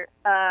Twitter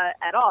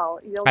at all,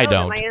 you'll know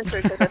that my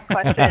answer to this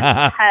question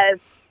has.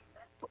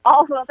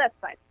 Well, that's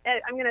fine.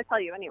 I'm going to tell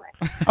you anyway.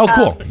 Oh,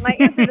 cool. My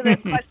answer to this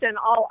question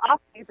all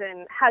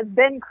offseason has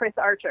been Chris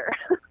Archer.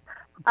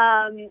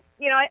 I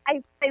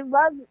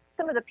love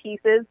some of the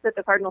pieces that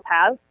the Cardinals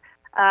have,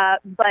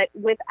 but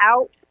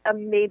without a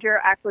major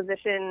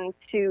acquisition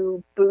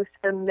to boost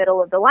the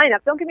middle of the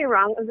lineup, don't get me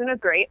wrong, Ozuna's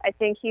great. I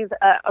think he's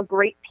a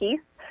great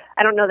piece.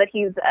 I don't know that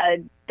he's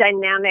a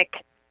dynamic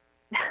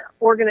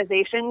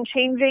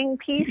organization-changing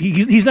piece.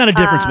 He's not a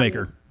difference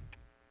maker.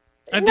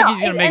 I think he's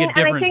going to make a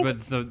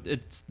difference, but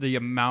it's the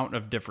amount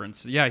of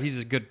difference. Yeah, he's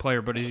a good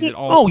player, but he's an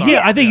all-star. Oh,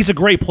 yeah, I think he's a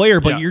great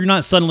player, but you're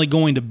not suddenly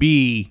going to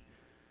be,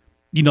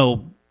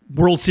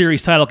 World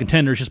Series title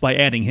contenders just by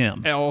adding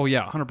him. Oh,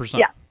 yeah, 100%.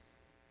 Yeah.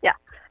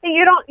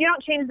 You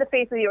don't change the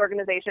face of the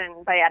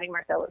organization by adding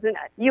Marcell Ozuna.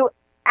 You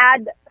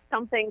add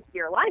something to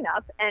your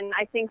lineup, and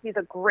I think he's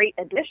a great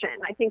addition.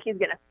 I think he's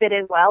going to fit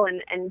in well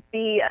and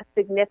be a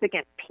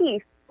significant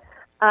piece.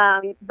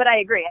 But I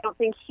agree. I don't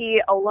think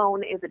he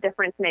alone is a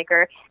difference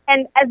maker.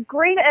 And as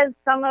great as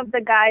some of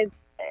the guys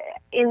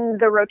in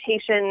the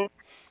rotation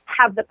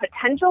have the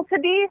potential to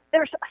be,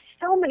 there's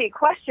so many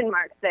question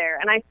marks there.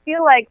 And I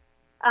feel like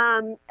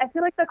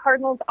the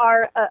Cardinals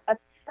are a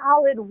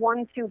solid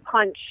 1-2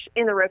 punch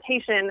in the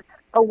rotation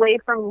away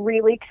from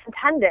really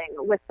contending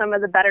with some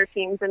of the better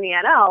teams in the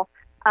NL.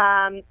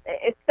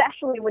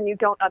 Especially when you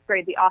don't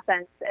upgrade the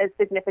offense as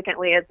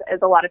significantly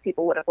as a lot of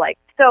people would have liked.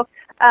 So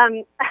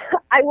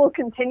I will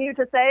continue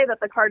to say that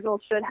the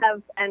Cardinals should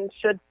have and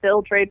should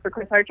still trade for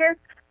Chris Archer.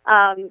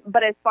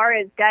 But as far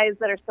as guys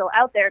that are still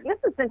out there, this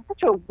has been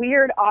such a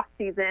weird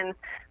offseason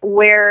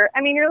where,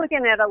 you're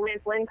looking at a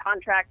Lance Lynn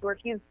contract where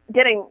he's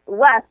getting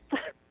less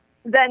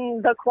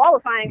than the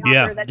qualifying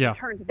offer that he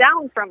turned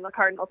down from the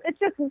Cardinals. It's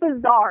just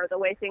bizarre the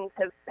way things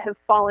have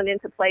fallen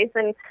into place,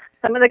 and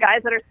some of the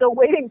guys that are still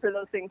waiting for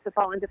those things to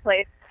fall into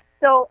place.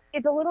 So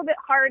it's a little bit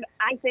hard,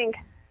 I think,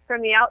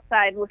 from the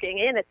outside looking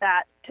in at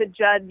that to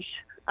judge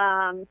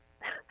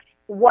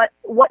what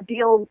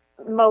deals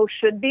Mo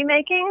should be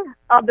making,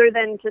 other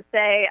than to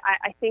say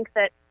I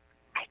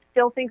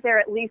still think they're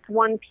at least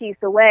one piece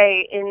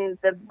away in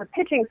the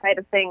pitching side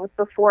of things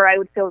before I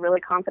would feel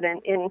really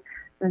confident in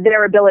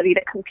their ability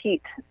to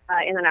compete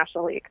in the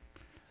National League.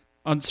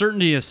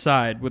 uncertainty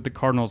aside, with the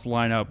Cardinals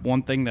lineup,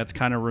 one thing that's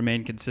kind of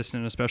remained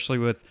consistent, especially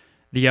with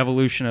the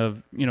evolution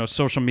of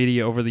social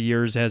media over the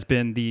years, has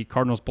been the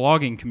Cardinals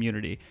blogging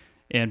community.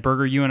 And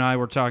Berger, you and I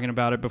were talking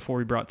about it before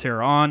we brought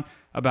Tara on,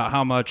 about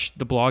how much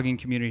the blogging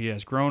community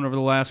has grown over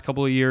the last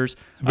couple of years.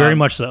 Very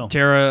much so.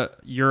 Tara,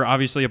 you're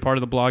obviously a part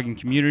of the blogging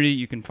community.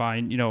 You can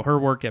find her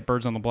work at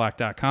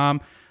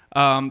birdsontheblack.com.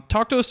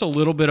 Talk to us a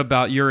little bit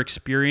about your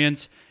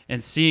experience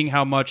and seeing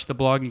how much the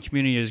blogging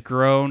community has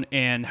grown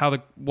and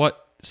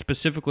what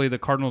specifically the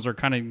Cardinals are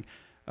kind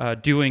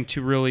of doing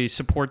to really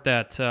support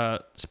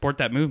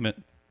that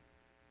movement.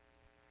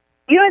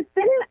 It's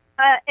been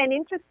an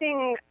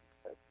interesting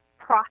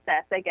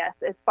process, I guess,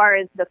 as far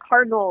as the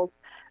Cardinals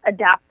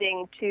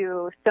adapting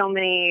to so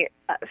many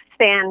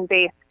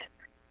fan-based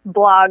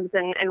blogs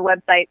and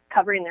websites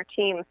covering their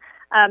team.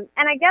 And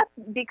I guess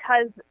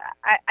because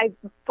I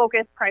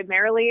focus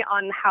primarily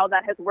on how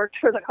that has worked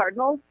for the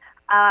Cardinals,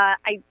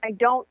 I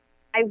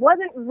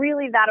wasn't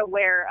really that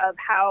aware of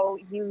how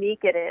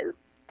unique it is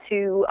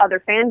to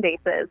other fan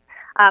bases.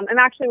 I'm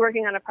actually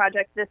working on a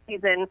project this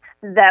season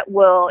that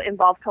will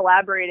involve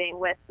collaborating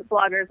with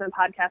bloggers and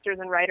podcasters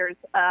and writers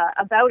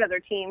about other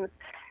teams.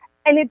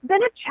 And it's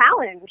been a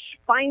challenge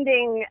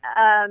finding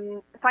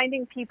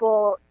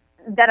people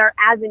that are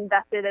as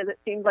invested as it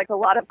seems like a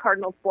lot of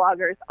Cardinals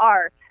bloggers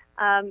are.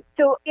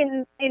 So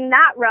in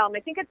that realm, I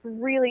think it's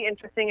really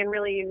interesting and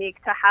really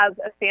unique to have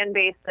a fan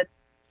base that's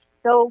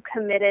so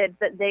committed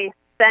that they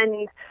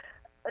spend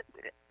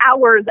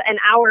hours and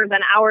hours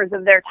and hours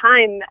of their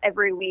time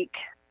every week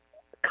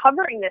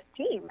covering this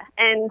team.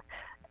 And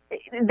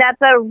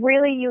that's a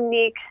really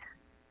unique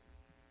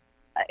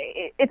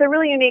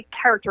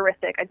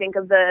characteristic, I think,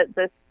 of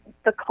the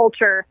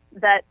culture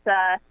that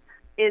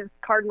is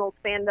Cardinals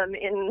fandom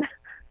in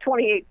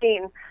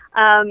 2018.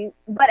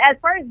 But as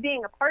far as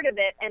being a part of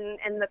it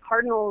and the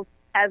Cardinals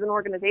as an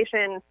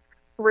organization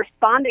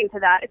responding to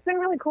that, it's been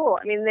really cool.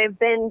 I mean, they've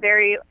been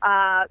very,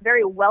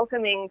 very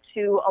welcoming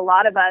to a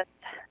lot of us,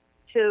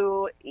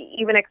 to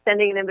even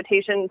extending an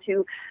invitation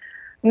to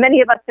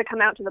many of us to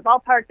come out to the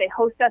ballpark. They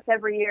host us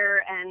every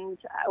year, and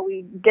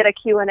we get a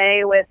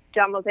Q&A with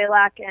John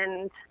Mozeliak,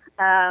 and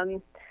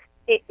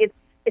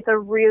it's a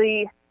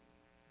really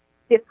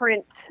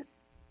different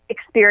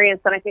experience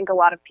than I think a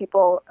lot of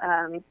people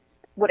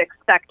would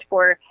expect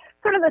for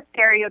sort of the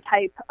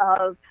stereotype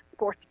of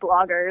sports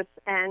bloggers.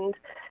 And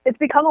it's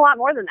become a lot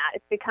more than that.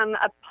 It's become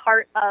a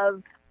part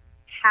of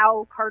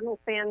how Cardinals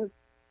fans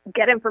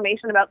get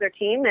information about their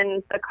team,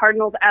 and the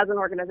Cardinals as an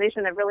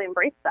organization have really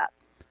embraced that.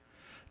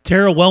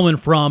 Tara Wellman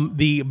from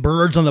the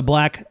Birds on the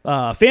Black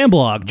fan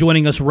blog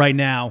joining us right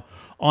now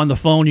on the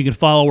phone. You can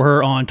follow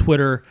her on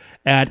Twitter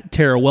at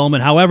Tara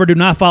Wellman. However, do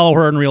not follow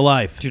her in real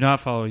life. Do not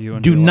follow you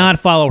in do real life. Do not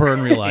follow her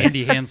in real life.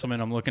 Andy Hanselman,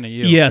 I'm looking at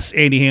you. Yes,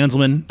 Andy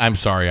Hanselman. I'm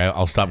sorry.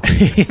 I'll stop.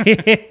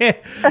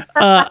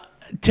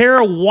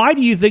 Tara, why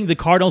do you think the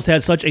Cardinals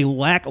had such a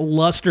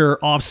lackluster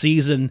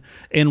offseason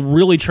in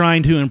really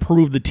trying to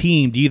improve the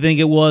team? Do you think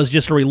it was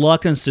just a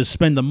reluctance to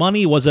spend the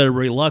money? Was it a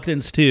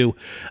reluctance to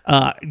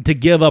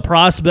give up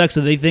prospects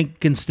that they think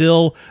can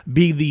still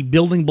be the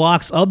building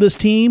blocks of this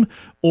team?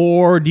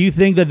 Or do you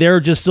think that they're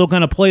just still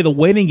going to play the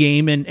waiting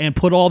game and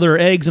put all their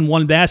eggs in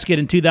one basket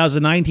in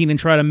 2019 and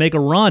try to make a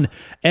run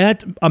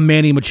at a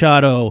Manny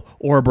Machado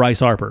or a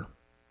Bryce Harper?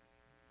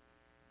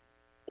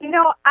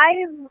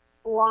 I've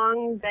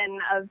long been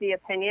of the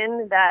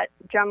opinion that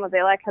John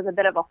Mozeliak has a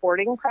bit of a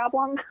hoarding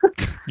problem.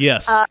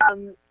 Yes.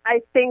 I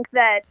think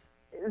that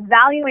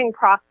valuing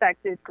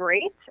prospects is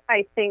great.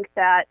 I think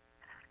that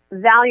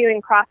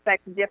valuing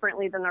prospects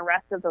differently than the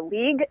rest of the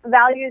league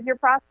values your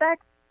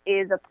prospects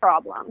is a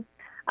problem.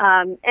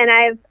 And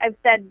I've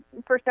said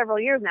for several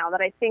years now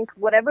that I think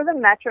whatever the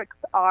metrics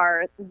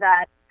are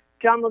that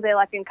John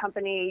Mozeliak and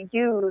company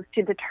use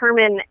to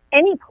determine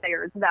any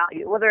player's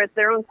value, whether it's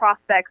their own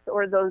prospects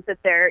or those that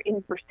they're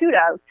in pursuit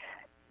of,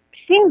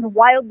 seems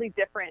wildly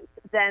different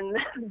than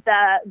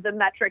the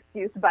metrics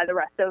used by the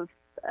rest of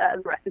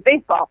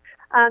baseball.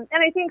 And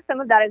I think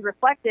some of that is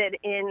reflected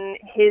in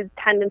his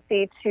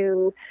tendency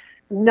to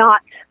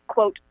not,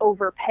 quote,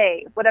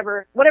 overpay,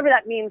 whatever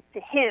that means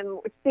to him,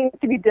 which seems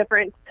to be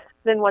different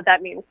than what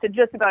that means to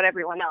just about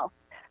everyone else.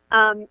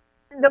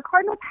 The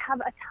Cardinals have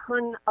a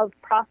ton of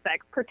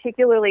prospects,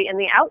 particularly in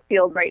the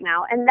outfield right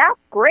now, and that's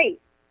great.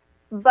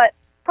 But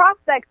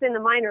prospects in the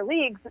minor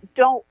leagues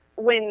don't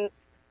win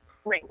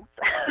rings.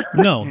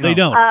 No, they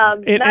don't.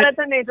 Not at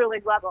the major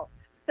league level.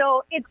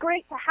 So it's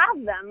great to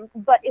have them,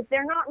 but if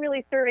they're not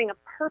really serving a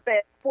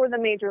purpose for the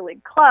major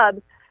league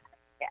club,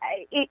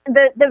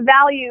 the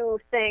value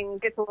thing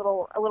gets a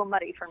little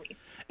muddy for me.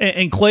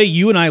 And Clay,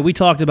 you and I, we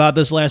talked about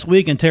this last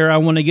week, and Tara, I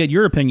want to get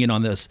your opinion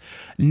on this.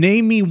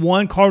 Name me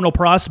one Cardinal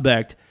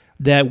prospect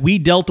that we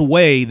dealt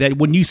away that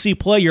when you see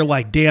play, you're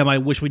like, damn, I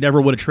wish we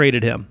never would have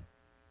traded him.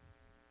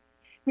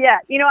 Yeah,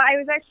 I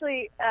was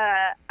actually,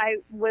 I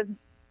was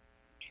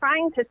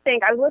trying to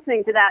think. I was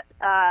listening to that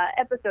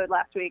episode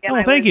last week,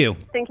 and thank you.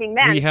 Thinking,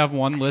 man, we have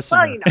one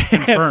listener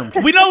confirmed.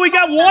 We know we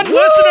got one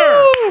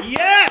listener.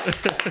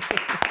 Yes,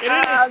 it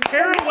is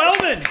Tara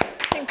Wellman.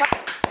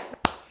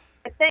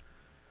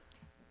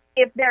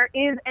 if there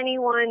is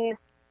anyone,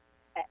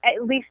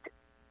 at least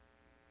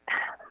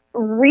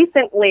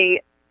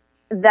recently,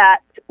 that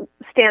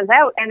stands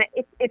out, and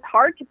it's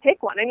hard to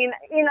pick one. I mean,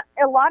 in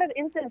a lot of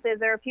instances,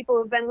 there are people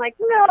who've been like,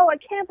 no, I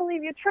can't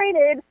believe you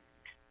traded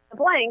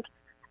blank.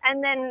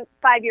 And then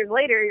 5 years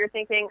later, you're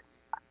thinking,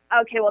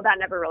 okay, well, that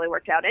never really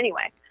worked out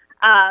anyway.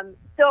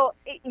 So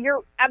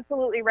you're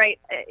absolutely right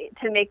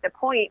to make the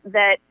point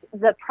that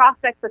the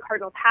prospects the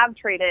Cardinals have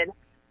traded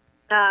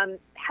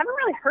haven't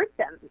really hurt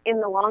them in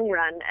the long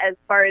run as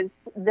far as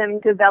them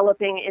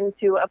developing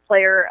into a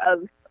player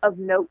of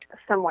note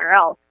somewhere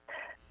else,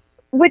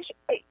 which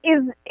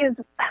is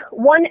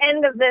one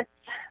end of this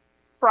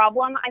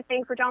problem, I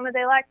think, for John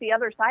Mozeliak. The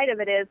other side of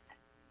it is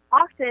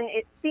often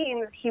it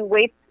seems he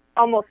waits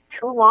almost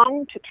too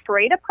long to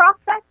trade a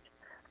prospect,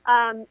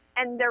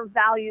 and their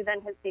value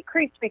then has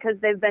decreased because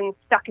they've been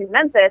stuck in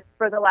Memphis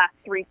for the last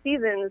 3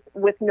 seasons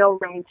with no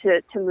room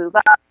to move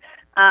up.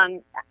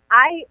 A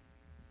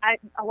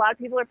lot of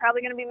people are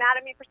probably going to be mad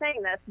at me for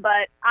saying this,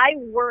 but I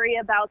worry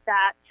about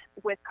that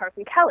with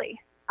Carson Kelly.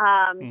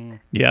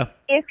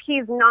 If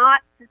he's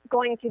not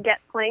going to get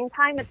playing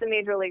time at the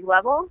major league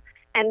level,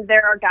 and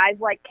there are guys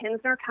like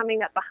Kinsner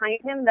coming up behind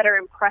him that are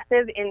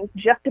impressive in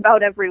just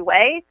about every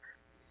way,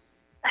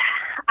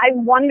 I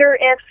wonder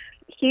if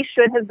he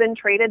should have been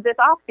traded this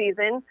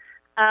offseason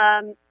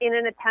in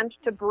an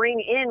attempt to bring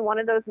in one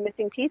of those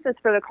missing pieces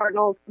for the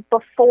Cardinals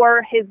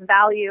before his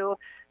value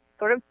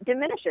sort of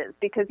diminishes,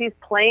 because he's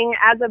playing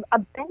as a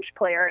bench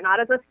player,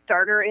 not as a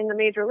starter in the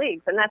major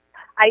leagues. And that's,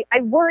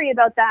 I worry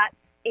about that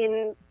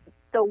in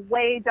the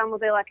way John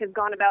Mozeliak has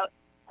gone about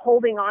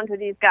holding on to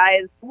these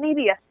guys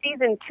maybe a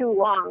season too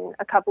long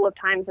a couple of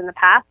times in the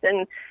past,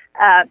 and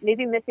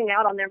maybe missing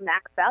out on their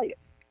max value.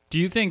 Do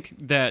you think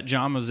that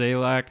John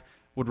Mozeliak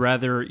would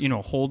rather,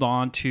 hold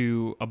on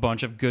to a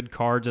bunch of good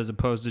cards as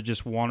opposed to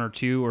just one or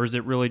two, or is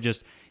it really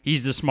just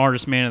he's the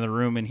smartest man in the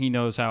room and he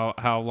knows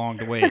how long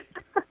to wait?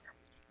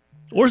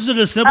 Or is it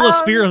as simple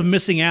as fear of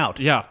missing out?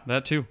 Yeah,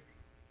 that too.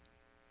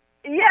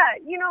 Yeah,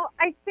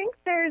 I think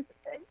there's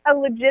a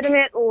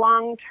legitimate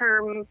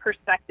long-term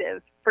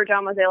perspective for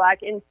John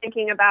Mozeliak in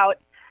thinking about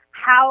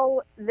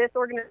how this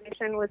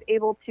organization was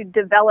able to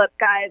develop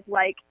guys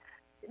like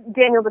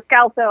Daniel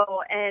Descalso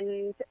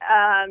and,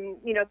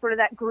 sort of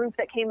that group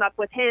that came up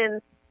with him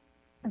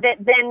that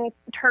then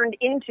turned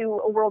into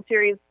a World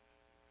Series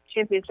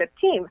championship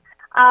team.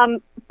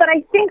 But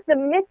I think the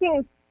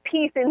missing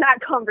piece in that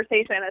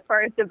conversation as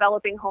far as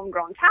developing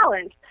homegrown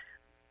talent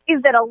is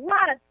that a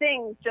lot of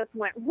things just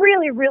went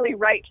really, really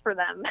right for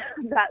them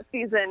that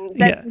season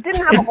that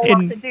didn't have a whole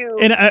lot to do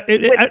with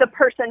the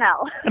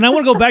personnel. And I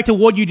want to go back to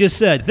what you just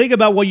said. Think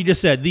about what you just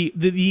said.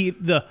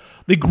 The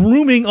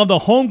grooming of the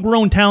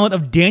homegrown talent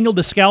of Daniel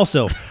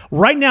Descalso.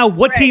 Right now,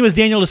 what team is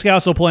Daniel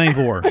Descalso playing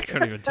for? I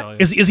couldn't even tell you.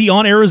 Is he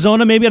on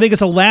Arizona? Maybe I think it's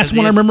the last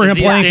one I remember him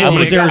playing for. I'm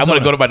going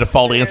to go to my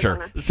default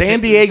answer.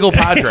 San Diego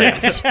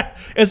Padres.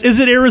 Is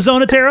it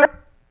Arizona, Tara?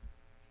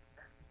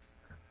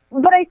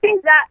 But I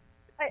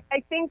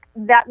think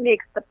that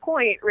makes the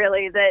point,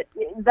 really, that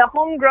the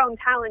homegrown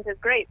talent is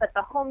great, but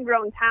the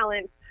homegrown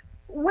talent,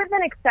 with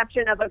an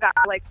exception of a guy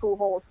like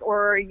Pujols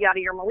or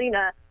Yadier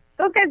Molina,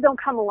 those guys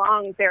don't come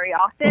along very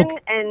often,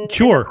 and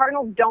the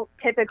Cardinals don't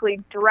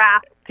typically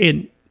draft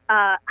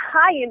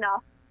high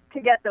enough to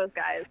get those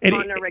guys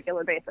on a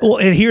regular basis. Well,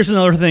 and here's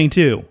another thing,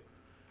 too.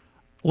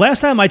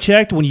 Last time I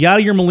checked, when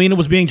Yadier Molina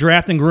was being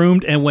drafted and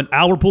groomed, and when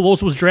Albert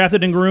Pujols was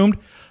drafted and groomed,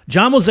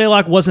 John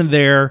Mozeliak wasn't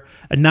there,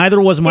 and neither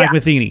was Mike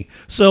Matheny.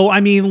 So, I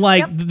mean,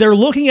 they're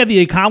looking at the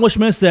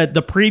accomplishments that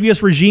the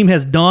previous regime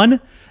has done.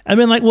 I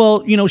mean,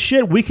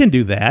 we can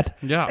do that.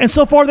 Yeah. And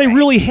so far, they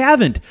really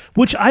haven't,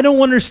 which I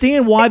don't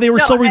understand why they were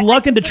so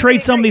reluctant to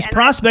trade some of these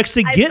prospects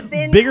to get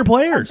bigger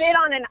players. I've been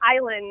on an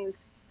island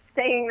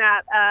saying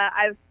that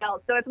I've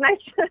felt. So it's nice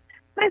to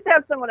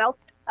have someone else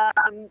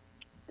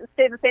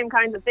say the same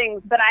kinds of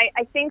things, but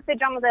I think that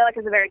John Mozeliak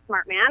is a very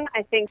smart man.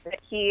 I think that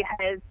he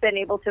has been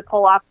able to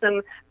pull off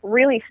some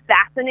really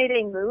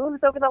fascinating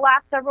moves over the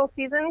last several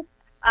seasons,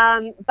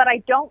 but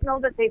I don't know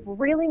that they've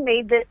really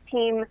made this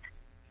team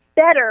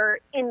better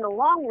in the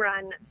long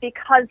run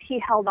because he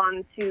held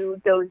on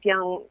to those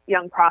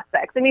young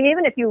prospects. I mean,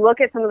 even if you look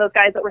at some of those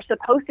guys that were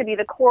supposed to be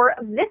the core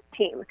of this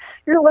team,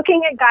 you're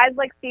looking at guys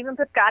like Steven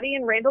Piscotty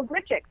and Randall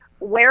Grichuk.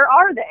 Where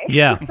are they?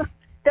 Yeah.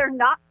 They're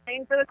not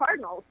playing for the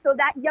Cardinals. So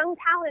that young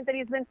talent that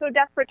he's been so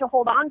desperate to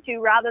hold on to,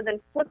 rather than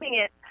flipping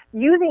it,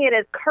 using it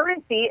as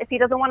currency if he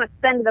doesn't want to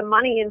spend the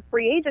money in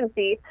free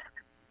agency,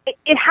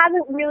 it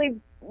hasn't really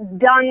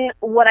done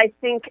what I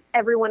think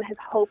everyone has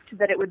hoped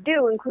that it would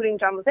do, including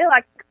John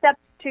Mozeliak,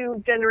 except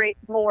to generate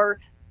more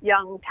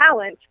young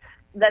talent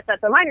that's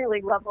at the minor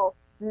league level,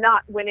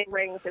 not winning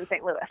rings in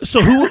St. Louis.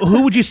 So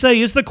who would you say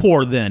is the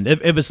core then?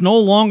 If it's no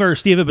longer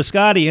Steven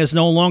Piscotty, it's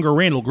no longer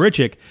Randall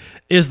Grichuk,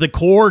 is the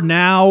core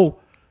now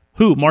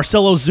who?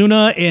 Marcell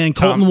Ozuna and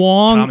Colton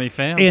Wong Tommy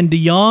Pham. and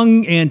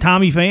DeYoung and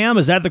Tommy Pham?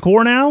 Is that the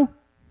core now?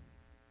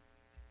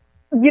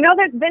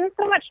 There's been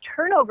so much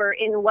turnover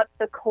in what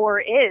the core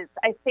is.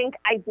 I think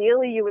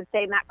ideally you would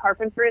say Matt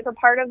Carpenter is a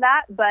part of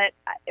that, but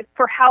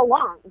for how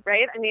long,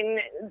 right? I mean,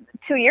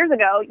 2 years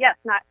ago, yes,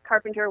 Matt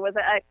Carpenter was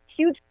a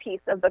huge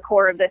piece of the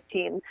core of this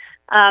team.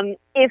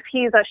 If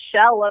he's a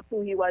shell of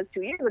who he was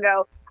 2 years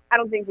ago, I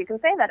don't think you can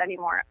say that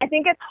anymore. I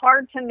think it's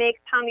hard to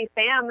make Tommy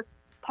Pham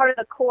part of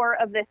the core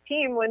of this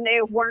team when they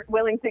weren't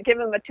willing to give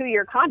him a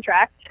 2-year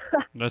contract.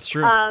 That's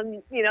true.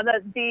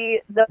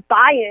 The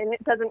buy-in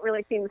doesn't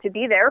really seem to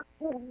be there.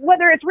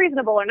 Whether it's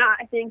reasonable or not,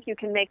 I think you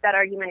can make that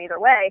argument either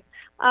way.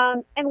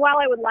 And while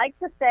I would like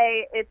to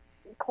say it's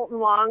Colton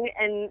Wong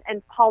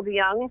and Paul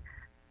DeJong,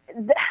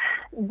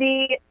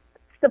 the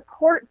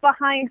support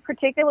behind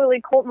particularly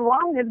Colton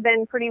Wong has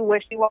been pretty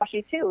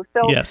wishy-washy too.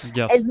 So yes.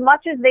 As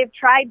much as they've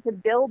tried to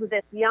build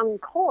this young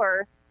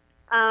core,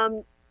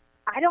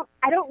 I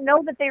don't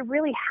know that they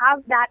really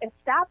have that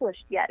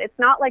established yet. It's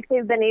not like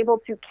they've been able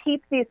to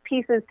keep these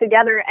pieces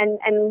together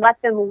and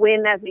let them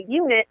win as a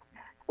unit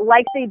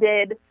like they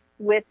did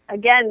with,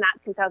 again, that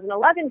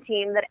 2011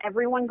 team that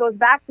everyone goes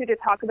back to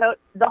talk about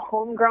the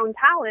homegrown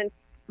talent.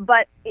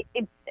 But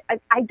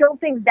I don't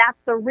think that's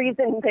the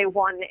reason they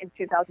won in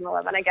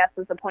 2011, I guess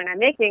is the point I'm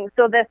making.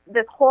 So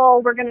this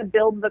whole we're going to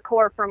build the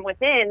core from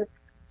within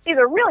is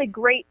a really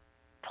great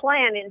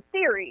plan in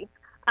theory.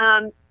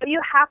 But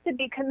you have to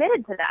be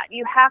committed to that.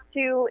 You have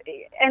to,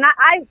 and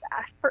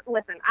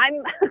listen,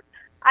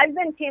 I've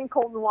been Team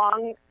Colton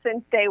Wong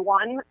since day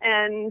one,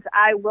 and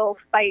I will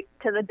fight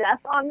to the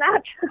death on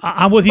that.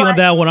 I'm with you on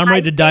that one. I'm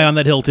ready to die on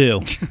that hill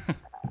too.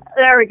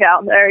 There we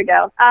go.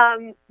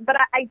 But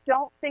I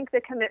don't think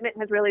the commitment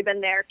has really been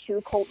there to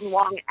Colton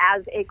Wong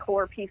as a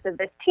core piece of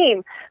this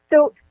team.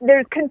 So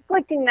there's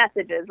conflicting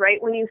messages,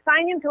 right? When you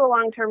sign him to a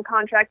long-term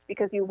contract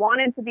because you want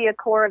him to be a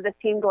core of this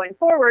team going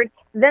forward,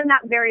 then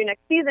that very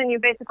next season you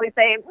basically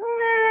say,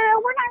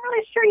 we're not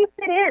really sure you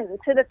fit in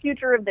to the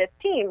future of this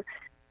team.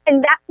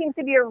 And that seems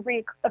to be a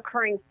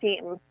recurring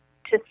theme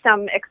to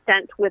some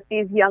extent with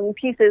these young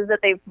pieces that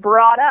they've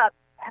brought up,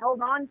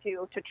 held on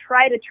to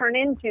try to turn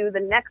into the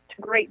next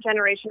great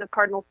generation of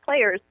Cardinals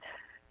players.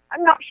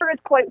 I'm not sure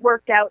it's quite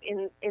worked out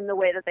in the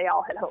way that they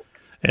all had hoped.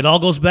 It all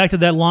goes back to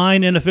that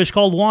line in A Fish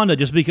Called Wanda.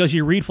 Just because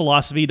you read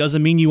philosophy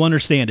doesn't mean you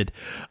understand it.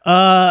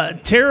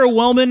 Tara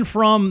Wellman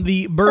from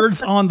the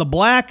Birds on the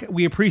Black,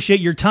 we appreciate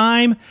your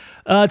time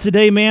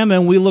today, ma'am,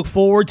 and we look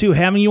forward to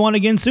having you on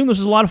again soon. This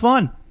was a lot of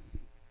fun.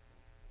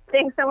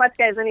 Thanks so much,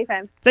 guys.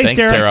 Anytime. Thanks,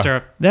 Tara. Thanks,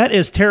 Tara. That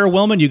is Tara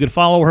Wellman. You can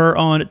follow her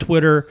on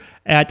Twitter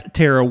at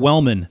Tara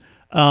Wellman.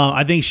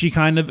 I think she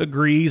kind of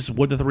agrees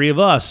with the three of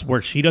us,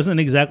 where she doesn't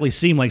exactly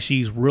seem like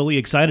she's really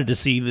excited to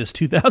see this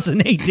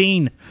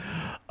 2018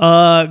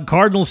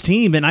 Cardinals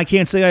team, and I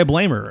can't say I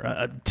blame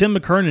her. Tim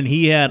McKernan,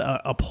 he had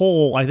a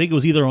poll, I think it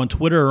was either on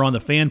Twitter or on the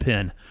fan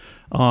pin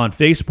on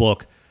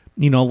Facebook,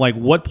 like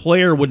what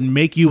player would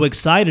make you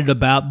excited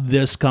about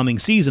this coming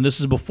season?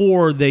 This is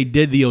before they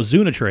did the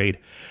Ozuna trade.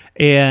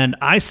 And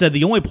I said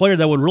the only player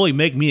that would really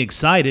make me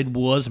excited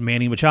was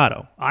Manny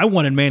Machado. I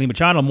wanted Manny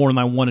Machado more than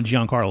I wanted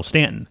Giancarlo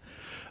Stanton.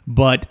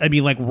 But,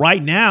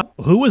 right now,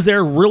 who is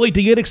there really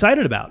to get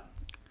excited about?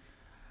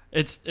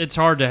 It's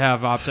hard to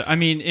have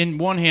in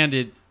one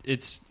hand,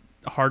 it's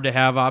hard to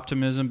have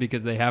optimism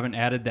because they haven't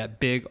added that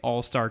big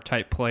all-star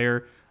type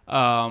player.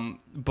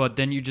 But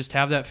then you just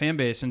have that fan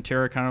base, and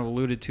Tara kind of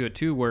alluded to it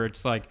too, where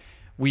it's like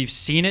we've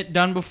seen it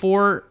done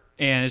before,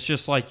 and it's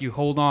just like you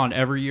hold on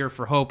every year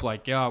for hope,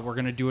 like, yeah, we're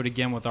going to do it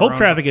again with our hope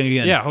trafficking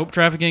again. Yeah, hope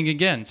trafficking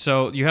again.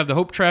 So you have the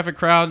hope traffic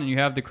crowd, and you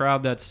have the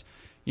crowd that's,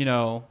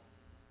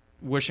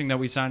 wishing that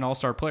we signed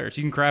all-star players.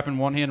 You can crap in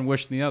one hand and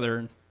wish in the other,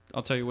 and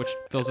I'll tell you which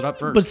fills it up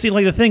first. But see,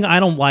 the thing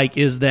I don't like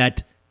is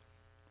that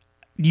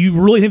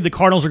you really think the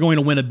Cardinals are going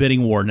to win a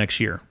bidding war next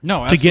year?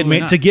 No,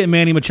 absolutely not. To get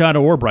Manny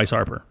Machado or Bryce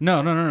Harper?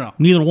 No.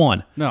 Neither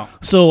one. No.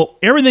 So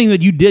everything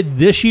that you did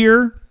this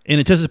year in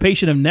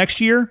anticipation of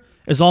next year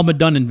has all been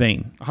done in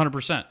vain.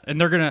 100%. And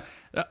they're going to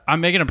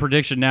I'm making a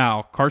prediction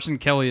now. Carson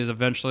Kelly is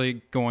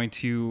eventually going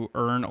to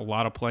earn a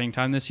lot of playing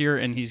time this year,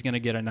 and he's going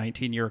to get a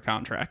 19-year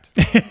contract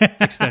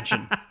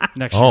extension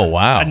next year. Oh,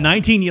 wow. A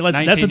 19-year.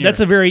 That's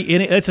a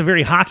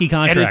very hockey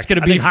contract. And it's going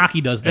to be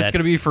hockey does that. It's going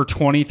to be for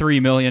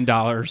 $23 million.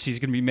 He's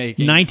going to be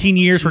making 19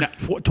 years for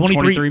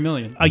 $23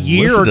 million a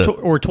year,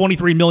 or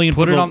 $23 million.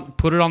 Put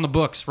it on the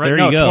books, right? There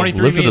you go. $23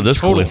 Listen million to this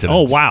total. coincidence.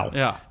 Oh, wow.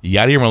 Yeah.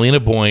 Yadier Molina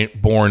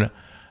born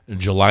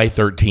July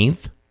 13th.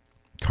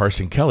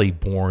 Carson Kelly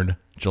born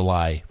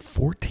July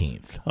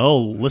 14th. Oh,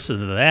 listen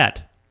to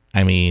that.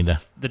 I mean,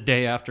 it's the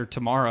day after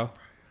tomorrow.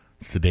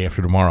 It's the day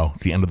after tomorrow.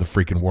 It's the end of the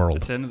freaking world.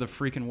 It's the end of the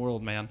freaking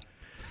world, man.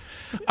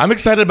 I'm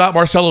excited about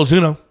Marcell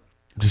Ozuna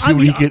to see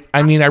what he could. I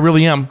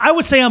really am. I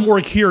would say I'm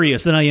more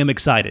curious than I am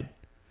excited.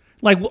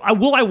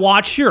 Will I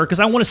watch? Sure, because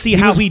I want to see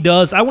how he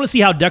does. I want to see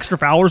how Dexter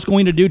Fowler's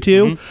going to do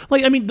too.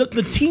 Mm-hmm.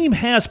 The team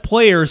has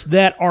players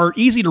that are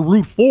easy to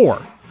root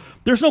for.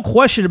 There's no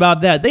question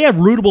about that. They have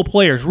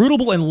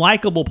rootable and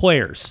likable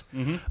players.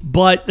 Mm-hmm.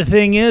 But the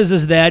thing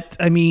is that,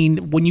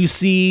 when you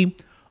see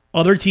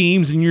other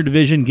teams in your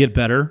division get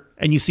better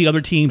and you see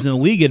other teams in the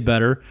league get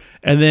better,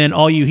 and then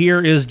all you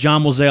hear is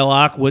John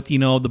Mozeliak with,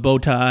 the bow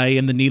tie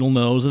and the needle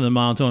nose and the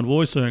monotone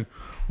voice saying,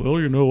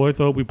 well, I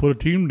thought we put a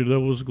team that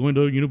was going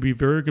to, be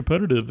very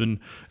competitive and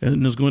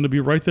is going to be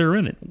right there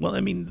in it. Well,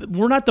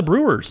 we're not the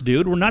Brewers,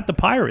 dude. We're not the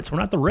Pirates. We're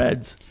not the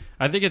Reds.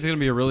 I think it's going to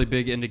be a really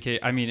big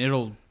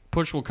indicator.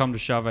 Push will come to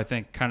shove, I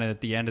think, kind of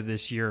at the end of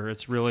this year.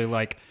 It's really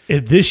like...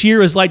 If this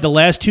year is like the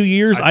last 2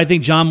 years, I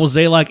think John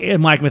Mozeliak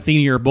and Mike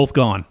Matheny are both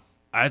gone.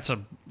 That's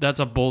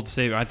a bold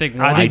statement. I think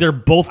they're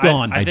both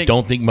gone. I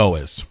don't think Mo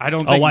is. I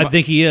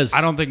think he is.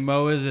 I don't think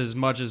Mo is as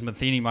much as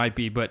Matheny might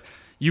be, but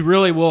you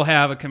really will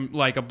have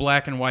a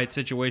black and white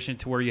situation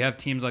to where you have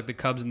teams like the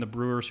Cubs and the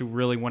Brewers who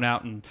really went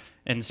out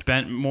and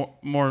spent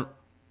more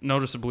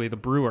noticeably the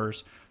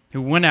Brewers,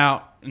 who went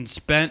out and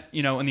spent,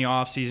 in the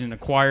offseason,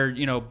 acquired,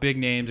 big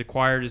names,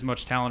 acquired as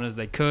much talent as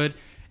they could.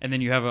 And then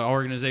you have an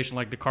organization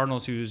like the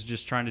Cardinals who's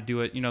just trying to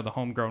do it, the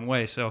homegrown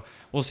way. So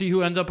we'll see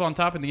who ends up on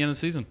top at the end of the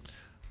season.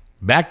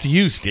 Back to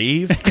you,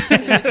 Steve.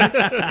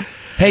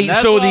 Hey,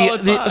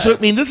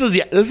 this is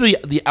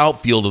the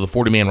outfield of the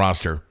 40-man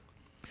roster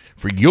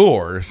for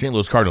your St.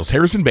 Louis Cardinals.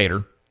 Harrison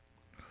Bader,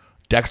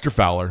 Dexter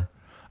Fowler,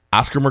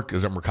 Oscar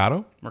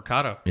Mercado?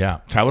 Mercado. Yeah.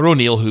 Tyler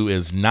O'Neill, who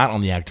is not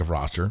on the active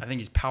roster. I think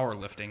he's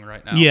powerlifting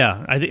right now.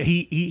 Yeah. I think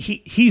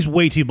he's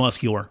way too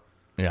muscular.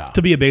 Yeah.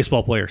 To be a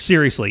baseball player.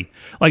 Seriously.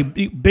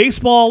 Like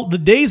baseball, the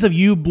days of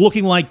you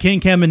looking like King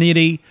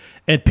Caminiti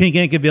at Pink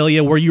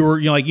Ancavillia where you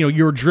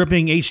were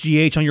dripping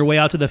HGH on your way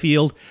out to the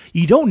field.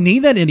 You don't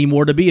need that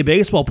anymore to be a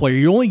baseball player.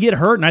 You only get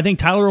hurt, and I think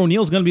Tyler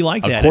O'Neill's going to be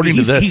like that. According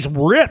to this, he's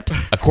ripped.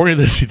 According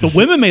to this, the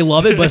women may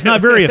love it, but it's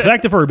not very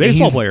effective for a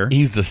baseball player.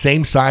 He's the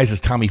same size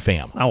as Tommy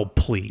Pham. Oh,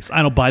 please.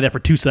 I don't buy that for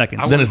 2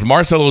 seconds. Then it's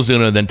Marcell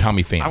Ozuna, then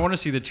Tommy Pham. I want to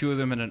see the two of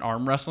them in an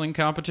arm wrestling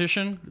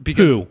competition.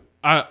 Because who?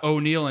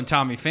 O'Neill and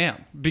Tommy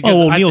Pham. Because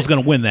O'Neill's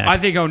going to win that. I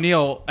think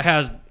O'Neill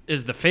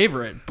is the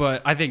favorite,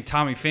 but I think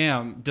Tommy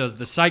Pham does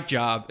the psych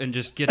job and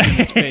just gets in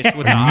his face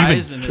with the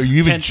eyes. Are you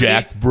even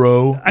jacked,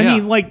 bro?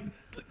 I mean,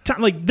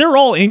 they're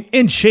all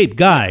in shape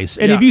guys,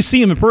 and if you see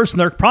them in person,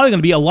 they're probably going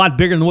to be a lot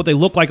bigger than what they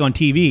look like on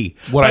TV.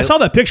 When I saw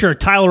that picture of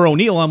Tyler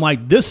O'Neill, I'm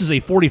like, this is a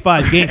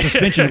 45-game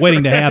suspension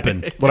waiting to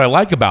happen. What I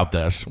like about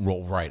this,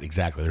 well, right,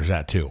 exactly, there's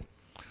that too.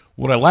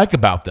 What I like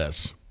about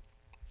this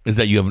is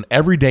that you have an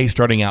everyday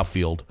starting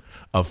outfield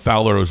of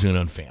Fowler, Ozuna,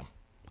 and Pham.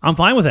 I'm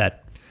fine with that.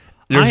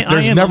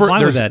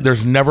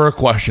 There's never a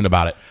question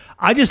about it.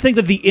 I just think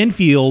that the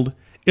infield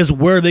is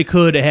where they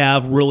could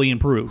have really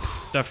improved.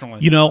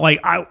 Definitely.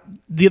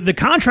 The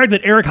contract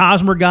that Eric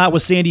Hosmer got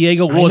with San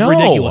Diego was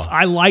ridiculous.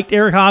 I liked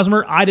Eric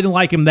Hosmer. I didn't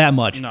like him that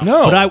much.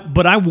 No.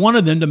 But I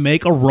wanted them to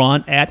make a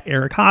run at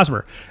Eric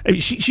Hosmer. I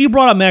mean, she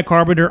brought up Matt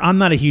Carpenter. I'm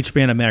not a huge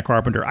fan of Matt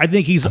Carpenter. I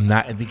think he's done.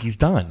 I think he's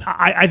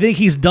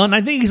done.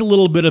 I think he's a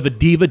little bit of a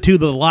diva too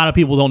that a lot of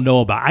people don't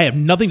know about. I have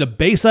nothing to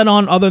base that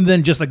on other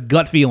than just a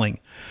gut feeling.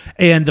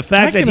 And the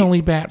fact that he can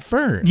only bat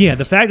first. Yeah,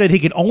 the fact that he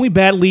can only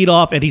bat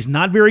leadoff and he's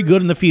not very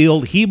good in the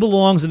field. He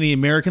belongs in the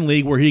American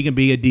League where he can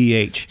be a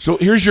DH. So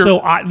here's your.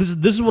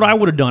 This is what I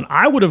would have done.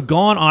 I would have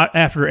gone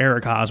after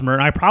Eric Hosmer,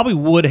 and I probably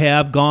would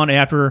have gone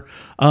after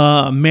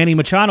Manny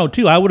Machado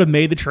too. I would have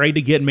made the trade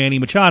to get Manny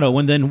Machado,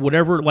 and then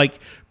whatever,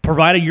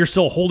 provided you're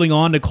still holding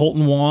on to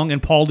Colton Wong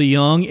and Paul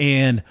DeYoung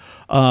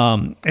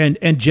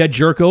and Jed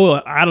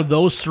Jerko. Out of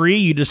those three,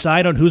 you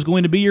decide on who's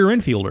going to be your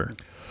infielder.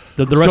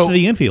 The rest of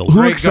the infield.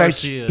 Who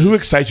excites you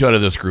out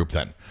of this group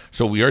then?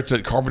 So we are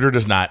to Carpenter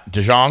does not.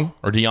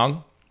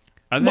 DeYoung?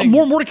 I think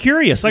more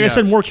curious. I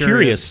said, more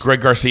curious.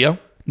 Greg Garcia?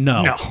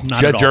 No,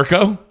 not Jed at all.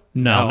 Jerko?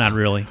 No, not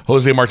really.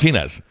 Jose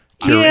Martinez?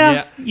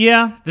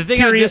 Yeah. The thing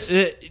curious.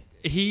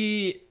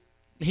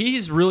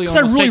 He's really I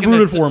really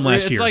rooted for him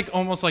last year. It's like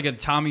almost like a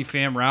Tommy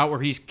Pham route where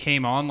he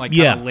came on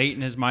kind of late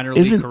in his minor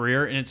league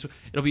career, and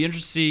it'll be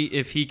interesting to see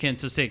if he can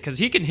sustain because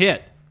he can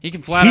hit. He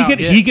can flat out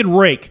hit. He can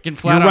rake. You're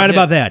right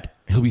about that.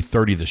 He'll be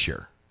 30 this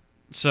year.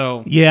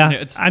 So yeah,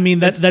 it's a Tommy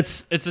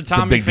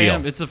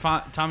Pham. It's a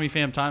Tommy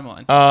Pham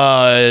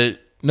timeline.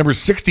 Number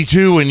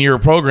 62 in your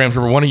programs,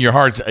 number 1 in your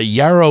hearts,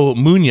 Yarrow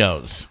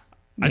Munoz.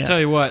 I tell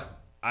you what,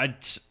 a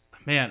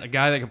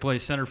guy that can play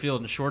center field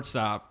and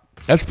shortstop.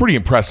 That's pretty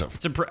impressive.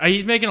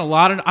 He's making a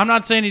lot of. I'm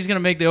not saying he's going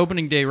to make the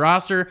opening day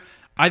roster.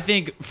 I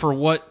think for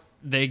what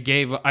they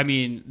gave,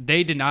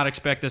 they did not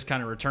expect this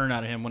kind of return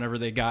out of him whenever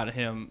they got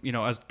him,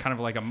 as kind of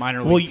like a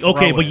minor league. Well,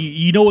 okay, but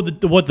you know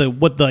what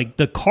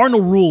the cardinal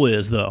rule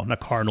is, though.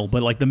 Not cardinal,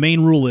 but the main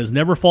rule is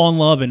never fall in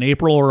love in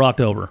April or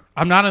October.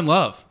 I'm not in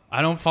love.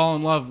 I don't fall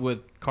in love with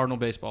Cardinal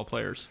baseball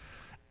players.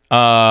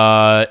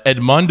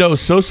 Edmundo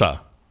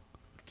Sosa.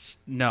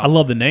 No, I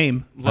love the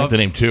name. I like the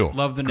name too.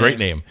 Love the name. Great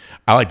name.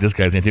 I like this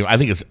guy's name too. I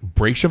think it's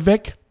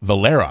Brejkovic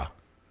Valera.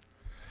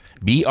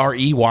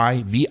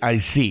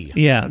 Breyvic.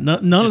 Yeah,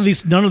 none of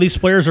these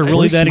players are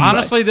really that exciting.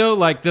 Honestly,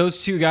 though,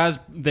 those two guys,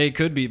 they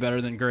could be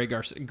better than Greg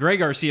Garcia. Greg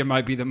Garcia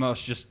might be the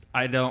most.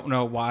 I don't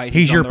know why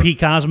he's your Pete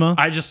Cosmo.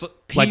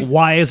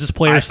 Why is this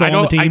player still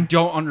on the team? I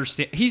don't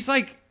understand.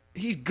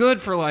 He's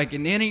good for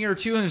an inning or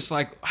two, and it's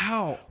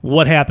how?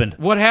 What happened?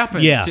 What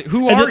happened? Yeah.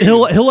 Who and are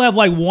you? He'll have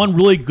one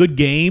really good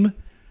game.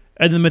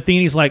 And then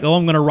Matheny's like, "Oh,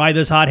 I'm going to ride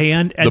this hot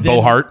hand." And the then,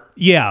 Bohart.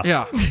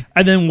 Yeah.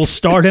 And then we'll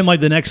start him like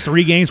the next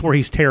 3 games where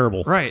he's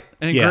terrible. Right.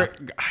 And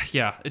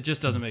Yeah. it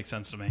just doesn't make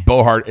sense to me.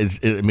 Bohart is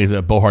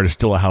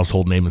still a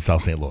household name in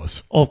South St.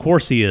 Louis. Oh, of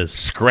course he is.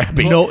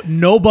 Scrappy.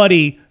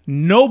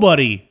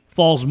 Nobody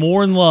falls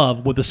more in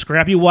love with the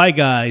scrappy white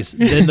guys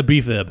than the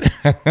B-fib.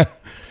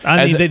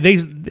 I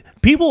mean,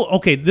 people.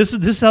 Okay, this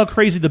is how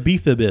crazy the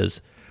B-fib is.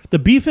 The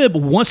B-fib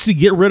wants to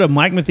get rid of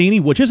Mike Matheny,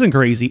 which isn't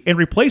crazy, and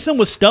replace him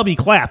with Stubby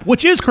Clapp,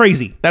 which is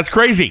crazy. That's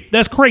crazy.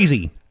 That's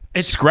crazy.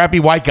 It's scrappy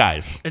white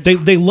guys.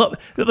 They love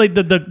like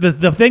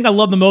the thing I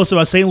love the most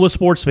about St. Louis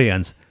sports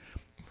fans.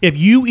 If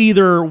you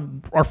either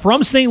are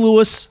from St.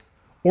 Louis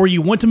or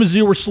you went to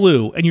Mizzou or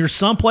SLU and you're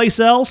someplace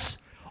else,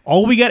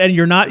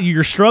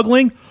 you're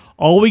struggling.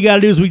 All we got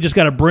to do is we just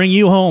got to bring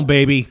you home,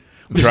 baby.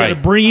 We just got to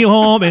bring you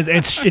home and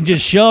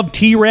just shove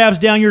T-Rabs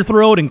down your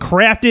throat and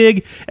Kraft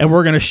Dig, and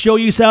we're going to show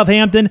you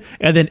Southampton,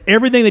 and then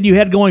everything that you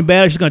had going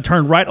bad is just going to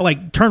turn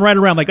right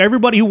around. Like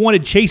everybody who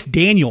wanted Chase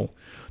Daniel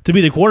to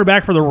be the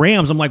quarterback for the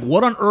Rams, I'm like,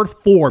 what on earth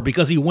for?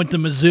 Because he went to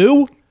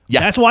Mizzou?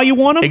 Yeah. That's why you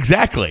want him?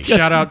 Exactly.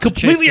 Shout out to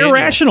completely Chase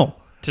irrational.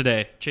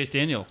 Today, Chase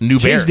Daniel.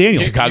 Chase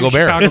Daniel. Chicago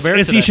Bear.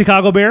 Is he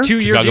Chicago Bear?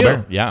 2-year Chicago deal.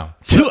 Bear. Yeah.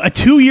 A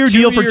 2-year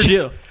deal for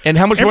deal. And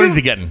how much money is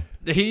he getting?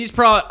 He's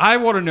probably. I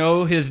want to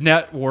know his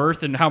net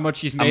worth and how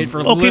much he's made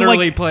for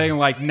literally playing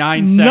like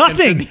 9 seconds.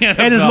 Nothing. In the NFL.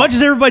 And as much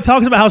as everybody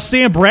talks about how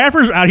Sam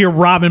Bradford's out here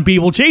robbing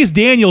people, Chase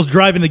Daniel's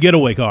driving the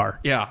getaway car.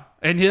 Yeah,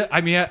 and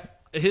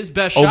his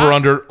best Over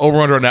shot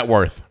under net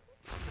worth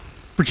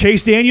For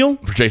Chase Daniel?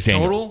 for Chase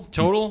Daniel.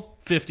 total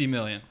 $50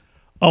 million.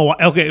 Oh,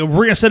 okay.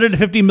 We're gonna set it at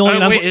 $50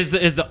 million. Wait, is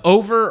the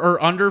over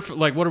or under?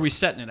 Like, what are we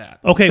setting it at?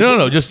 Okay.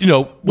 No. Just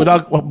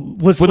without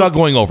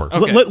going over.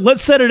 Okay.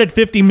 Let's set it at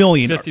 $50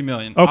 million. $50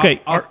 million.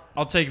 Okay.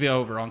 I'll take the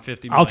over on $50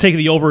 million. I'll take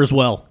the over as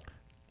well.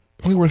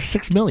 Only worth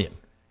 $6 million.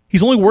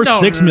 He's only worth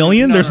 $6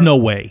 million? No, There's no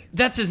way.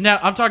 That's his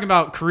net. I'm talking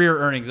about career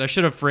earnings. I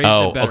should have phrased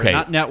it better. Okay.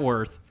 Not net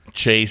worth.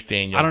 Chase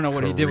Daniel. I don't know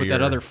what he did with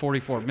that other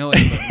 $44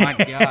 million, but my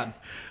God,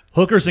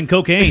 Hookers and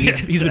cocaine.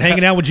 He's been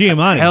hanging out with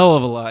Giamatti. hell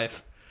of a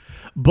life.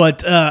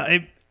 But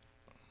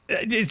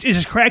it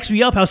just cracks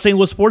me up how St.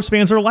 Louis sports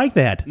fans are like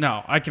that.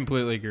 No, I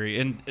completely agree,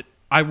 and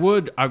I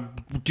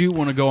do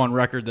want to go on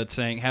record that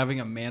saying having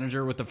a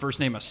manager with the first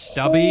name of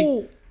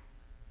Stubby.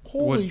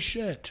 Holy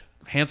shit!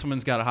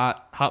 Hanselman's got a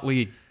hot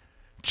lead.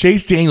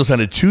 Chase Daniel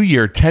signed a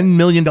 2-year, $10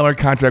 million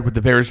contract with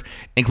the Bears,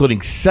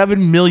 including $7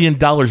 million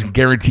in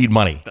guaranteed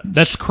money.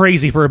 That's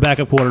crazy for a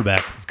backup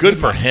quarterback. It's good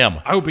for him.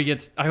 I hope he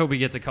gets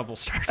a couple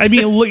starts. I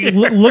mean, look at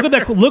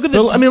that. Look at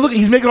that. I mean, look,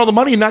 he's making all the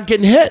money and not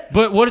getting hit.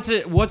 But what is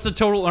it? What's the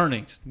total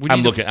earnings?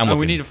 I'm looking.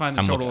 We need to find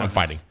the total earnings. I'm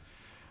fighting.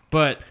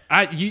 But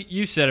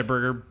you said it,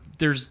 Berger.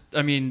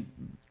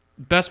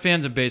 Best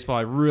fans of baseball,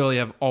 I really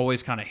have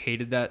always kind of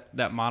hated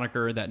that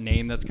moniker, that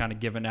name that's kind of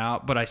given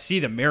out. But I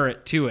see the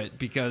merit to it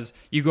because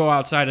you go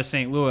outside of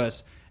St.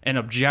 Louis and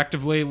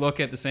objectively look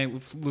at the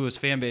St. Louis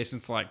fan base,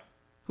 and it's like,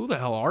 who the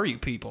hell are you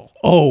people?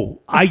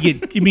 Oh, I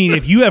mean,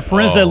 if you have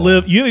friends that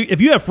live, if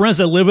you have friends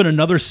that live in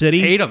another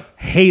city,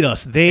 hate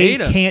us. They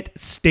can't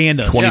stand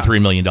us. $23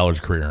 million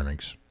career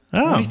earnings.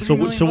 Oh,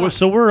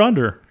 so we're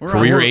under.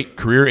 Career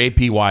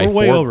APY. We're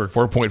way over.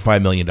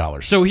 $4.5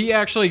 million. So he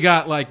actually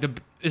got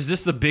is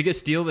this the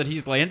biggest deal that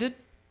he's landed?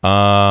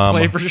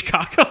 Play for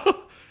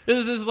Chicago?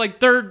 This is like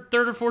third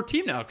or fourth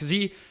team now because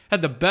he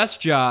had the best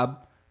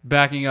job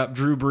backing up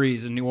Drew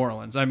Brees in New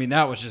Orleans. I mean,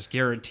 that was just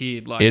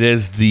guaranteed. It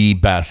is the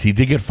best. He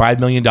did get $5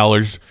 million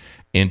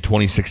in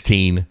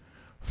 2016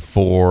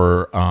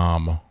 for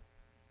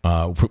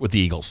with the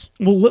Eagles.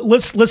 Well,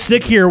 let's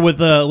stick here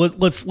with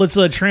let's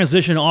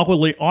transition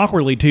awkwardly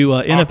to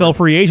NFL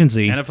free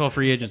agency. NFL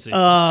free agency.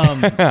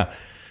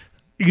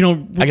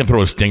 I can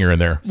throw a stinger in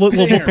there.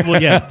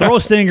 Yeah, throw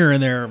a stinger in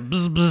there.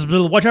 Bzz, bzz,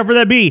 bzz, watch out for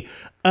that bee.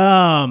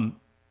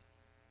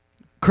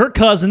 Kirk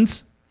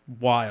Cousins,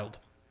 wild,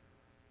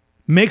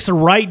 makes a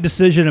right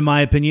decision in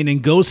my opinion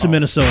and goes to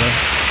Minnesota.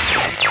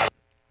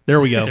 There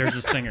we go. There's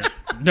a stinger.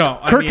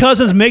 No, Kirk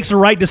Cousins makes the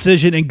right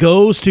decision and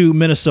goes to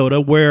Minnesota,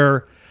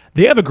 where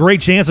they have a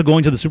great chance of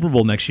going to the Super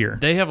Bowl next year.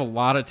 They have a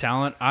lot of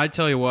talent. I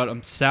tell you what,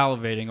 I'm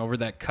salivating over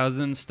that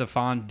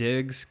Cousins-Stephon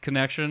Diggs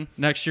connection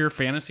nenext year,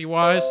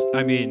 fantasy-wise.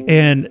 I mean,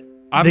 and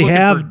I'm looking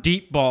for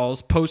deep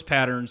balls, post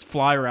patterns,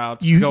 fly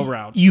routes, go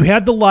routes. You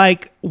have to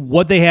like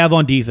what they have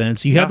on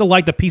defense. You have to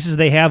like the pieces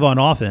they have on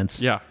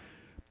offense. Yeah.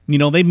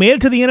 They made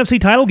it to the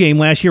NFC title game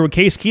last year with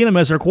Case Keenum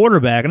as their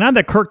quarterback. And not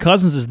that Kirk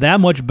Cousins is that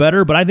much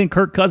better, but I think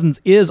Kirk Cousins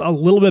is a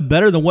little bit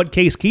better than what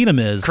Case Keenum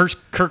is.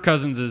 Kirk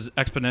Cousins is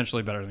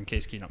exponentially better than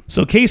Case Keenum.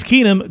 So Case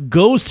Keenum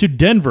goes to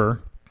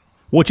Denver,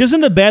 which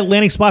isn't a bad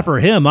landing spot for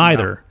him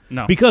either.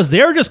 No. Because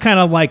they're just kind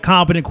of like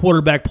competent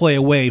quarterback play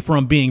away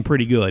from being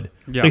pretty good.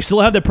 Yeah. They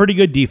still have that pretty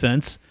good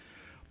defense.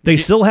 They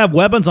still have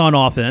weapons on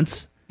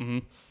offense.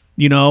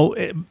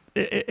 Mm-hmm.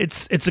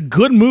 It's a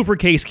good move for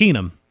Case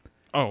Keenum.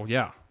 Oh,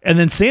 yeah. And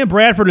then Sam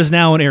Bradford is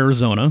now in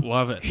Arizona.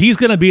 Love it. He's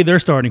going to be their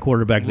starting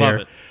quarterback there.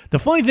 Love it. The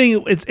funny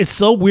thing, it's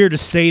so weird to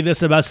say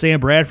this about Sam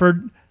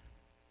Bradford.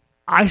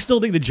 I still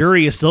think the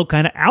jury is still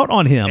kind of out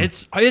on him.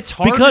 It's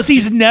hard because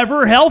he's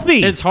never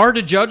healthy. It's hard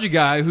to judge a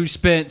guy who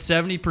spent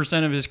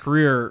 70% of his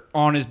career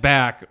on his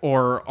back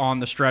or on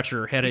the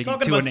stretcher heading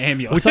to an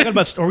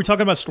ambulance. Are we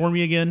talking about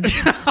Stormy again?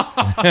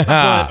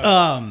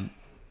 But,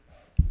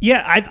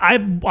 yeah,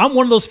 I'm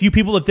one of those few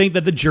people that think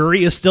that the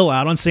jury is still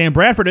out on Sam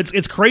Bradford.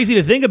 It's crazy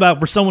to think about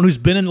for someone who's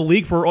been in the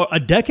league for a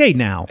decade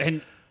now.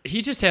 And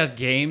he just has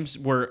games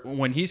where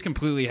when he's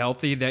completely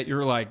healthy that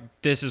you're like,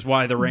 this is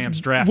why the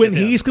Rams drafted him.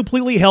 When he's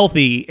completely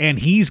healthy and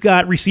he's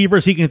got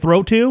receivers he can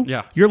throw to,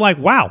 you're like,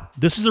 wow,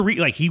 this is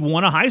he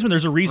won a Heisman.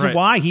 There's a reason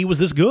why he was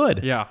this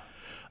good. Yeah.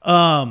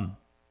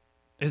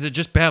 Is it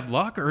just bad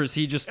luck, or is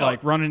he just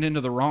running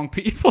into the wrong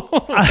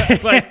people?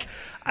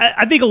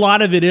 I think a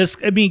lot of it is,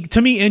 I mean,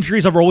 to me,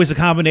 injuries are always a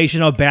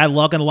combination of bad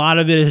luck, and a lot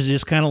of it is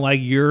just kind of like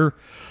your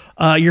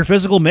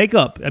physical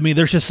makeup. I mean,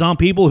 there's just some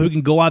people who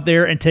can go out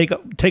there and take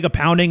a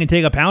pounding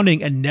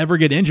and never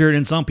get injured,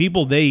 and some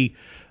people, they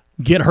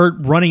get hurt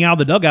running out of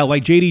the dugout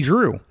like J.D.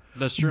 Drew.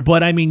 That's true.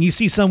 But, I mean, you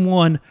see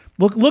someone,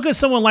 look at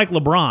someone like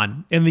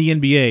LeBron in the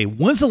NBA.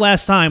 When's the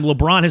last time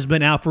LeBron has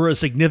been out for a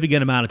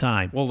significant amount of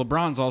time? Well,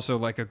 LeBron's also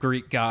like a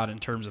Greek god in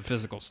terms of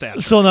physical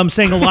stats. So I'm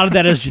saying a lot of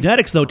that is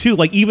genetics, though, too.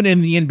 Like, even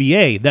in the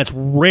NBA, that's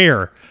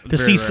rare to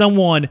see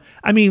someone.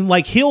 I mean,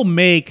 like, he'll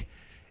miss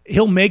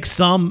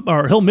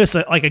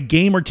a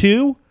game or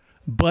two,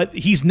 but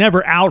he's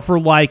never out for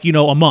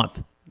a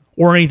month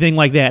or anything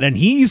like that. And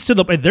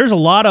there's a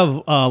lot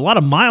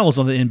of miles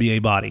on the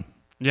NBA body.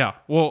 Yeah,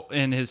 well,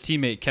 and his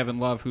teammate Kevin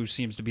Love, who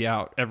seems to be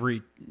out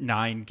every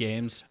 9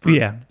 games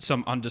for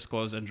some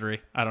undisclosed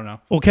injury. I don't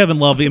know. Well, Kevin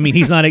Love, I mean,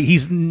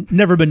 he's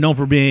never been known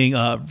for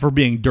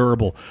being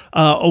durable.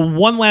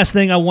 One last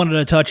thing I wanted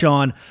to touch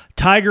on: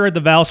 Tiger at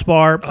the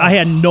Valspar. I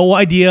had no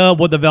idea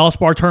what the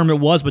Valspar tournament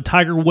was, but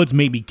Tiger Woods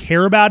made me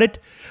care about it.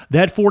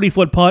 That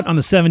 40-foot putt on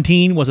the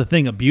 17 was a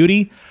thing of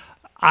beauty.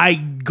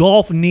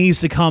 Golf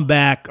needs to come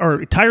back,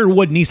 or Tiger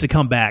Woods needs to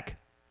come back.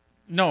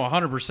 No,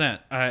 100%.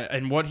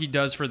 And what he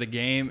does for the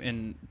game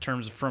in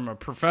terms of from a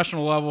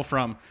professional level,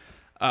 from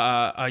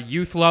a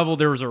youth level,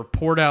 there was a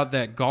report out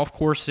that golf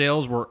course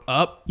sales were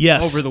up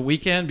over the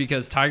weekend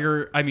because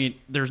Tiger, I mean,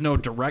 there's no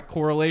direct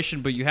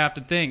correlation, but you have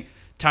to think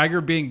Tiger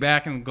being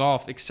back in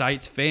golf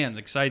excites fans,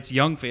 excites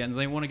young fans.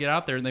 They want to get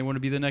out there and they want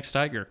to be the next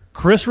Tiger.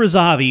 Chris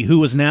Rizzavi,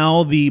 who is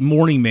now the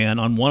morning man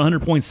on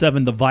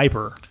 100.7 The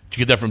Viper. Did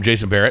you get that from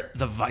Jason Barrett?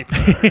 The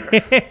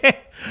Viper.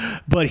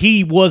 But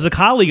he was a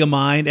colleague of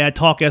mine at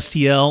Talk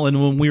STL,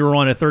 and when we were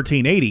on at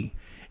 1380,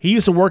 he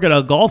used to work at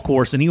a golf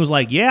course, and he was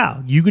like,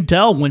 yeah, you could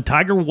tell when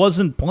Tiger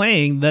wasn't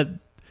playing that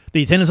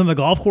the attendance on the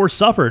golf course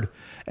suffered.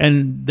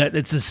 And that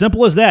it's as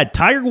simple as that.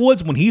 Tiger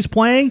Woods, when he's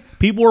playing,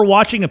 people are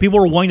watching and people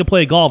are wanting to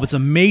play golf. It's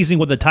amazing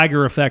what the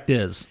Tiger effect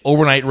is.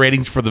 Overnight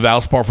ratings for the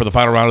Valspar, for the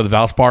final round of the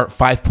Valspar,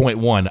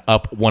 5.1,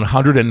 up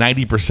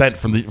 190%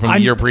 from the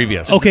year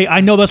previous. Okay,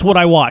 I know that's what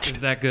I watched. Is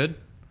that good?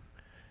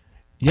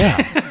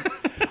 Yeah.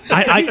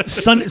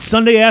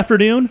 Sunday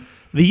afternoon,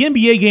 the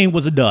NBA game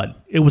was a dud.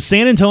 It was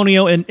San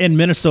Antonio and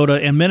Minnesota,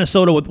 and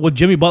Minnesota with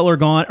Jimmy Butler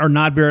gone are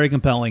not very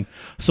compelling.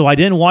 So I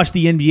didn't watch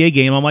the NBA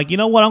game. I'm like, you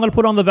know what? I'm going to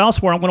put on the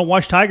Valspar. I'm going to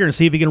watch Tiger and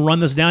see if he can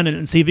run this down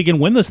and see if he can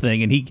win this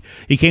thing. And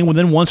he came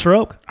within one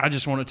stroke. I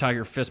just want a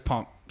Tiger fist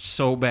pump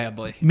so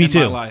badly Me in too.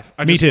 my life.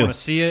 I just want to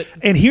see it.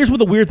 And here's what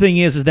the weird thing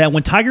is that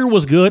when Tiger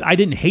was good, I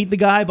didn't hate the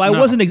guy, but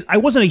I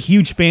wasn't a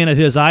huge fan of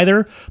his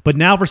either. But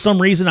now for some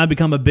reason I've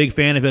become a big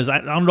fan of his. I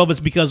don't know if it's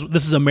because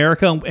this is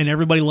America and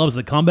everybody loves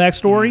the comeback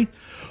story,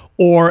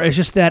 or it's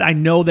just that I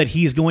know that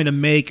he's going to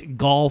make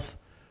golf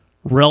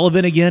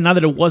relevant again. Not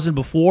that it wasn't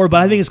before,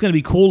 but I think it's going to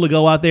be cool to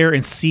go out there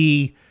and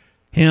see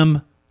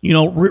him,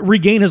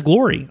 regain his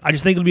glory. I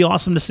just think it'll be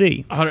awesome to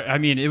see. I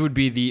mean, it would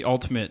be the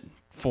ultimate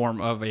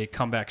form of a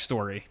comeback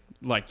story,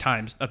 like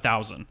times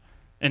 1,000.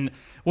 And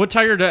what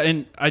Tiger does,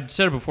 and I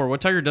said it before,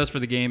 what Tiger does for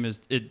the game is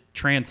it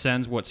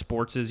transcends what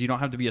sports is. You don't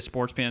have to be a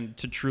sports fan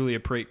to truly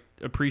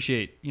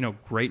appreciate,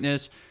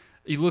 greatness.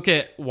 You look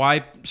at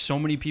why so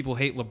many people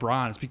hate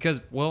LeBron. It's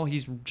because, well,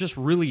 he's just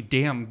really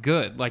damn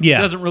good. Like, he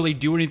doesn't really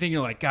do anything.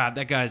 You're like, God,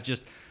 that guy's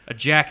just a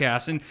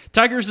jackass. And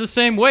Tiger's the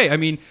same way. I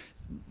mean,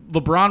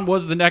 LeBron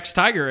was the next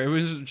Tiger. It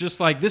was just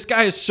like, this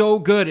guy is so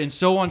good and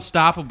so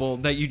unstoppable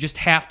that you just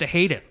have to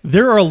hate it.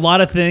 There are a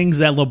lot of things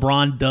that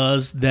LeBron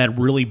does that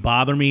really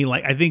bother me.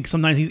 Like, I think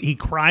sometimes he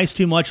cries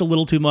too much, a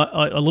little too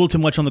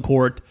much on the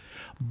court.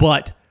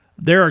 But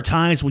there are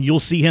times when you'll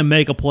see him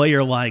make a play,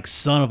 you're like,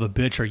 son of a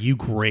bitch, are you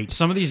great?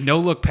 Some of these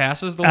no-look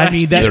passes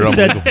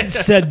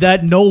said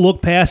that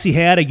no-look pass he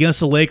had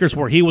against the Lakers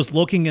where he was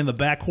looking in the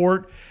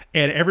backcourt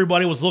and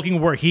everybody was looking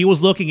where he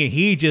was looking and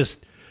he just...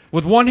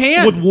 With one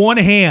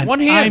hand.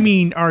 I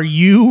mean, are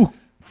you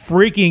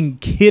freaking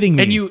kidding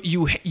me? And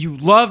you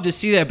love to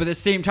see that, but at the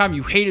same time,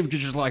 you hate it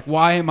because you're like,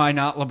 why am I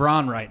not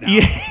LeBron right now?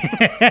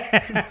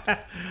 Yeah.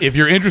 If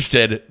you're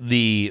interested,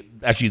 the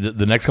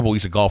next couple of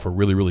weeks of golf are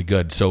really, really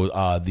good.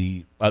 So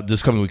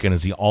this coming weekend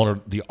is the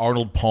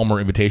Arnold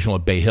Palmer Invitational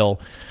at Bay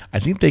Hill. I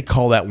think they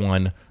call that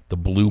one the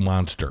Blue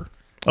Monster.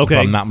 Okay.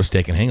 If I'm not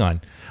mistaken. Hang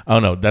on. Oh,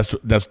 no, that's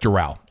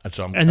Doral.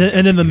 And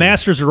then the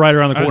Masters are right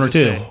around the corner,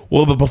 too.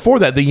 Well, but before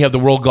that, then you have the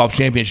World Golf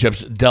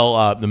Championships,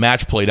 the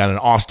match play down in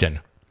Austin.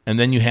 And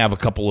then you have a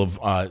couple of,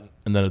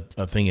 and then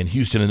a thing in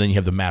Houston, and then you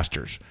have the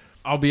Masters.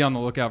 I'll be on the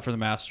lookout for the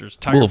Masters.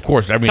 Tiger, well, of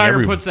course. I mean,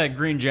 Tiger puts that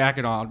green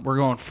jacket on. We're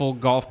going full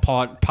golf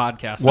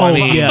podcast. Well, I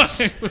mean,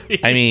 yes.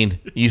 I mean,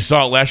 you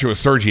saw it last year with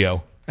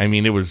Sergio. I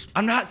mean, it was.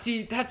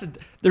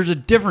 There's a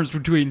difference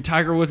between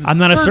Tiger Woods. And I'm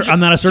not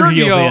a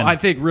Sergio fan. I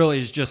think really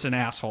is just an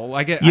asshole.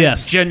 I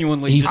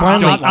genuinely.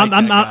 I'm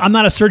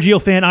not a Sergio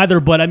fan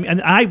either. But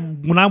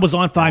when I was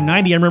on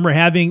 590, I remember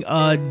having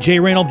Jay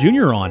Randolph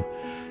Jr. on.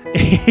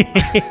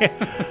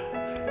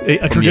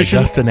 A tradition,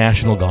 the Augusta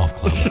National Golf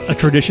Club. A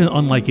tradition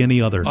unlike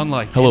any other.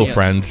 Hello,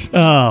 friends.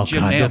 Oh, Jim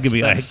God, Nance, don't give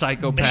me that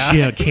psychopath.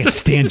 Yeah, I can't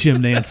stand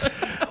Jim Nance.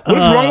 What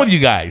is wrong with you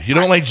guys? You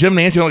don't like Jim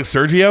Nance? You don't like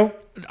Sergio?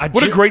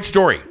 What a great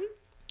story.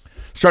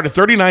 Started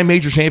 39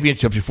 major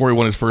championships before he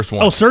won his first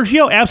one. Oh,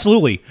 Sergio?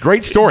 Absolutely.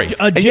 Great story.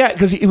 Yeah,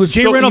 because it was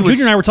Jay Randolph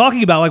Jr. and I were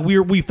talking about, like,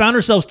 we found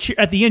ourselves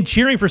at the end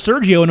cheering for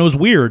Sergio, and it was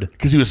weird.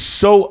 Because he was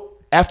so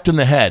effed in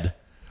the head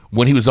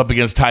when he was up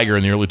against Tiger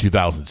in the early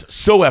 2000s.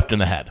 So effed in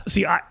the head.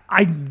 See,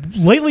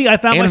 lately I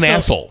found and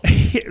myself... an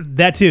asshole.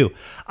 That too.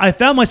 I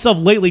found myself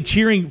lately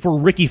cheering for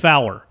Ricky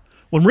Fowler.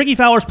 When Ricky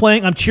Fowler's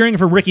playing, I'm cheering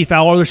for Ricky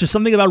Fowler. There's just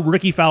something about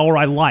Ricky Fowler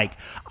I like.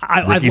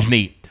 Ricky's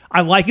neat.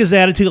 I like his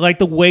attitude, I like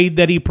the way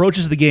that he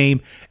approaches the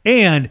game.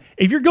 And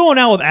if you're going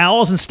out with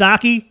Owls and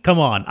Stocky, come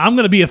on. I'm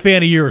going to be a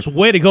fan of yours.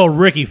 Way to go,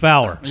 Ricky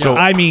Fowler. So,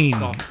 I mean,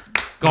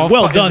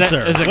 well done,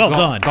 sir. Well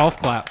done. Golf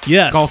clap.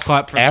 Yes. Golf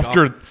clap for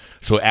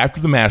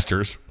after the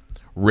Masters,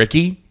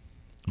 Ricky,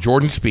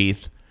 Jordan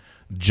Spieth,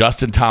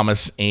 Justin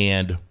Thomas,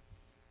 and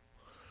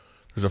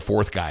there's a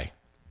fourth guy.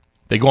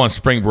 They go on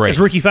spring break. It's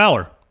Ricky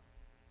Fowler.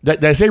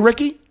 Did I say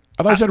Ricky?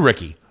 I thought I said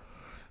Ricky.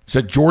 I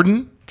said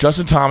Jordan,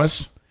 Justin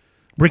Thomas,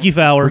 Ricky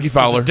Fowler. Is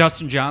it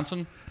Dustin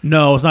Johnson?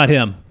 No, it's not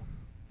him.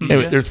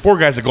 Anyway, there's four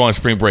guys that go on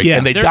spring break,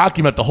 and they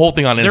document the whole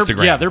thing on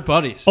Instagram. Yeah, they're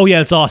buddies. Oh,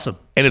 yeah, it's awesome.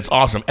 And it's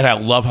awesome. And I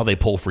love how they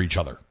pull for each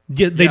other.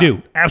 Yeah, they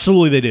do.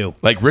 Absolutely, they do.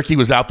 Like Ricky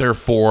was out there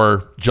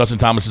for Justin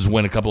Thomas's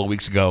win a couple of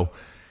weeks ago,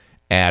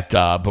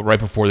 but right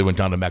before they went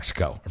down to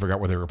Mexico. I forgot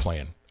where they were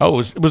playing. Oh,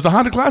 it was the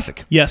Honda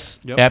Classic. Yes.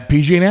 Yep. At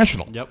PGA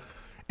National. Yep.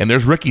 And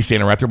there's Ricky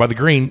standing right there by the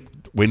green,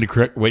 waiting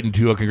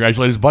to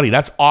congratulate his buddy.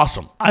 That's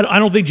awesome. I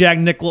don't think Jack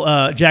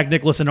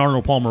Nicklaus and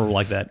Arnold Palmer were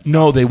like that.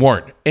 No, they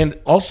weren't. And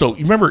also,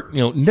 you remember,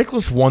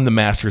 Nicklaus won the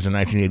Masters in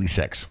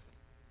 1986.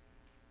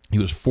 He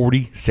was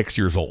 46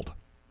 years old.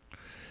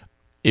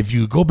 If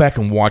you go back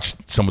and watch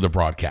some of the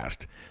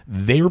broadcast,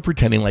 they were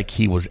pretending like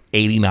he was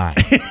 89.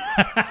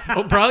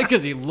 Well, probably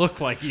because he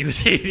looked like he was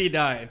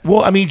 89.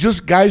 Well, I mean,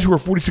 just guys who are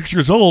 46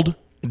 years old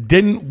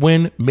didn't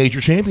win major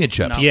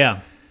championships. No. Yeah.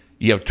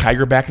 You have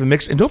Tiger back in the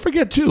mix. And don't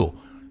forget, too,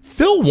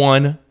 Phil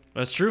won.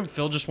 That's true.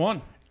 Phil just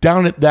won.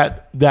 Down at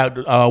that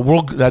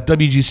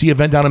WGC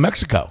event down in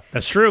Mexico.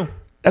 That's true.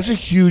 That's a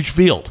huge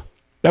field.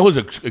 That was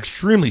an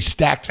extremely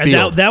stacked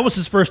field. And that was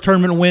his first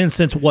tournament win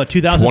since what,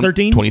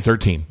 2013?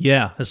 2013.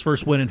 Yeah, his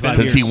first win in 5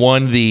 years. Since he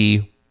won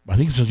the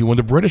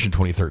British in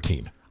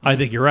 2013. I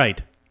think you're right.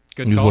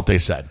 Good is call. what they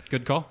said.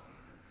 Good call.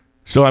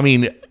 So, I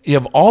mean, you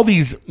have all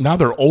these, now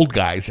they're old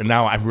guys, and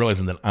now I'm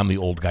realizing that I'm the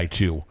old guy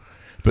too.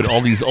 But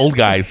all these old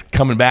guys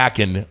coming back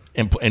and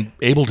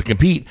able to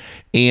compete.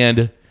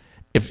 And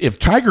if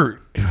Tiger's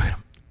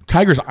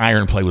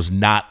iron play was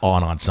not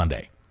on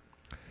Sunday,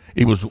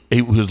 he was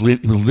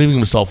leaving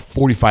himself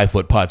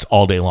 45-foot putts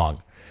all day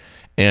long,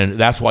 and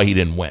that's why he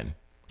didn't win,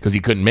 because he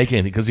couldn't make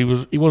anything, because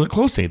he wasn't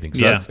close to anything.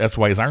 So that's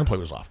why his iron play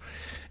was off.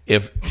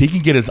 If he can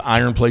get his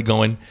iron play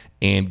going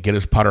and get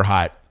his putter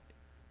hot,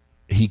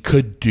 he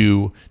could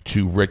do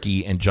to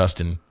Ricky and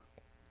Justin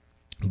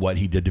what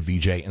he did to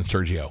VJ and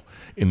Sergio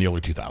in the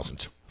early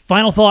 2000s.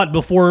 Final thought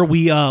before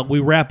we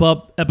wrap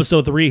up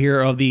episode 3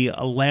 here of the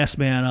Last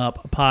Man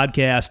Up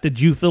podcast. Did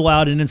you fill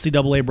out an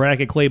NCAA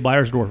bracket, Clay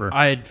Beiersdorfer?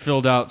 I had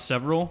filled out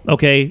several.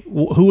 Okay.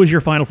 Who was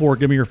your final four?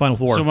 Give me your final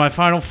four. So my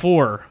final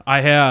four,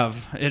 I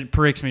have, it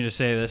breaks me to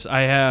say this,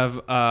 I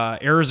have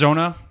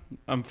Arizona,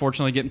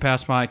 unfortunately getting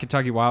past my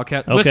Kentucky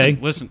Wildcat. Okay.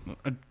 Listen,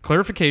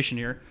 clarification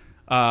here.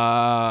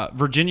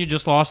 Virginia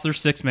just lost their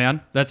sixth man.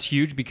 That's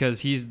huge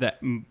because he's the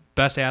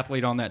best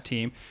athlete on that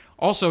team.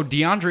 Also,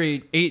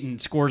 DeAndre Ayton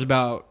scores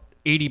about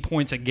 80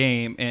 points a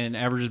game and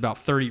averages about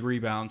 30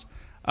 rebounds.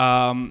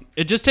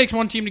 It just takes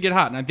one team to get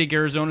hot, and I think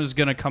Arizona is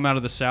going to come out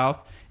of the South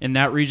in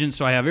that region.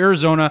 So I have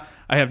Arizona.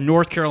 I have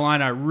North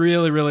Carolina. I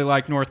really, really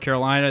like North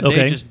Carolina. Okay.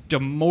 They just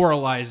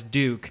demoralized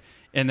Duke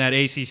in that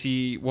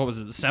ACC, what was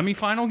it, the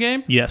semifinal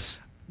game?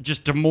 Yes.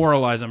 Just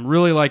demoralize them.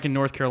 Really liking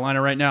North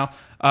Carolina right now.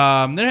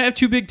 Then I have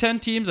two Big Ten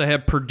teams. I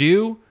have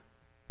Purdue.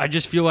 I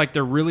just feel like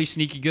they're really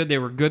sneaky good. They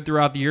were good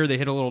throughout the year. They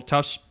hit a little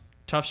tough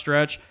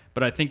stretch,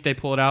 but I think they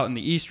pull it out in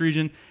the East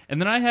region.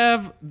 And then I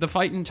have the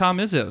fighting Tom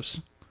Izzo's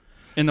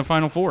in the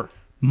Final Four.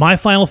 My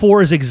Final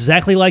Four is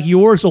exactly like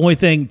yours. Only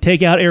thing,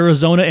 take out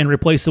Arizona and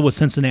replace it with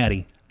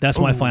Cincinnati. That's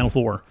my Final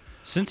Four.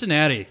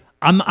 Cincinnati.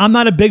 I'm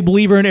not a big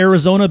believer in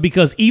Arizona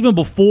because even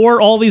before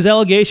all these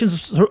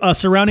allegations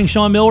surrounding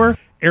Sean Miller,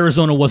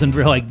 Arizona wasn't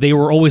like they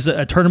were always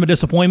a tournament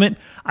disappointment.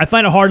 I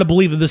find it hard to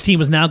believe that this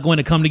team is now going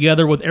to come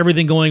together with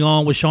everything going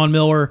on with Sean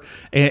Miller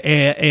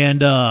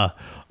and the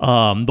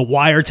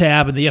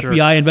wiretap and the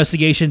FBI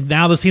investigation.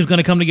 Now this team's going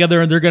to come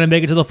together and they're going to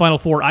make it to the Final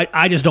Four.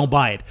 I just don't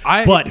buy it.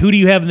 But who do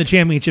you have in the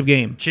championship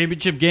game?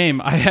 Championship game,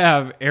 I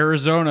have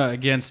Arizona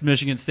against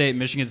Michigan State.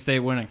 Michigan State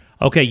winning.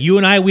 Okay, you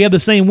and I, we have the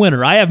same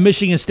winner. I have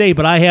Michigan State,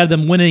 but I have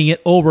them winning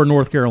it over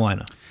North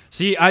Carolina.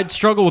 See, I'd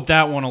struggle with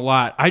that one a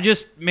lot. I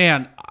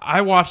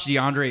watched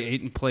DeAndre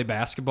Ayton play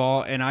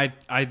basketball, and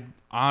I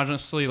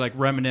honestly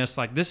reminisce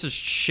this is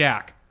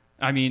Shaq.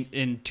 I mean,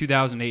 in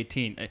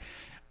 2018,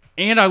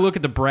 and I look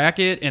at the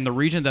bracket and the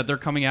region that they're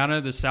coming out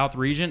of, the South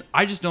region.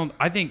 I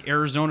think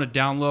Arizona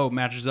down low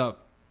matches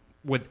up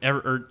with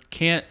or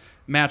can't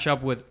match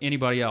up with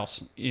anybody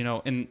else,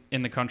 in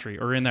the country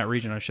or in that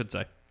region, I should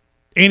say.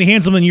 Andy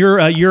Hanselman,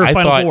 you're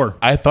Final Four.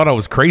 I thought I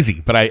was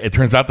crazy, but it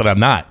turns out that I'm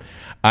not.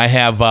 I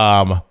have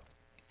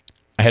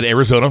I had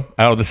Arizona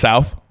out of the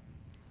South.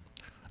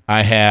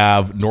 I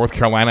have North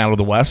Carolina out of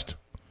the West,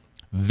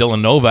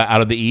 Villanova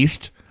out of the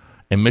East,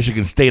 and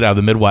Michigan State out of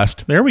the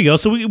Midwest. There we go.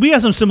 So we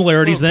have some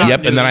similarities then.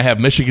 Yep, and then I have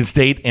Michigan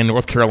State and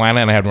North Carolina,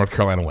 and I have North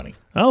Carolina winning.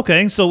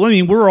 Okay, so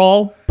we're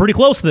all pretty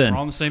close then. We're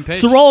all on the same page.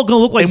 So we're all going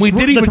to look like and we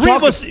didn't even the three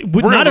talk of us.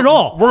 Not at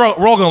all. We're all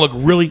going to look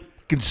really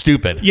fucking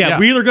stupid. Yeah,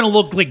 we're either going to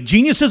look like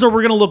geniuses or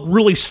we're going to look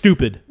really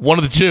stupid. One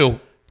of the two.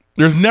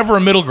 There's never a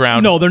middle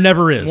ground. No, there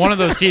never is. One of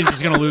those teams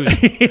is going to lose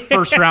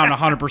first round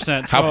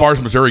 100%. How far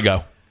does Missouri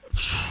go?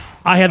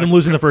 I have them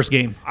losing the first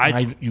game.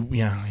 I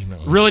know.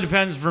 Really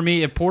depends for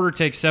me. If Porter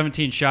takes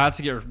 17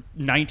 shots, or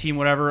 19,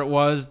 whatever it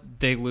was,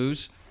 they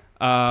lose.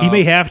 He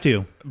may have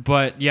to.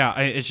 But, yeah,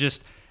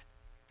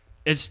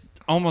 it's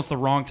almost the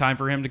wrong time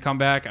for him to come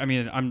back. I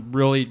mean, I'm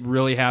really,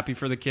 really happy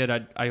for the kid.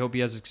 I hope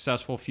he has a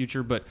successful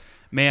future. But,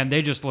 man,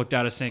 they just looked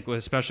out of sync,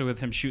 especially with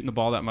him shooting the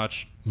ball that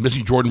much.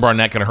 Missing Jordan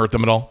Barnett going to hurt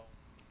them at all?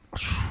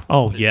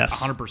 Oh yes,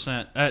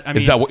 100%.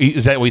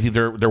 Is that what you think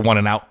they're one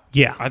and out?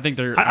 Yeah, I think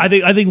they're. I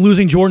think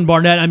losing Jordan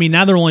Barnett. I mean,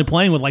 now they're only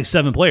playing with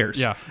 7 players.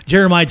 Yeah,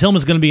 Jeremiah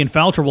Tillman's going to be in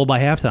foul trouble by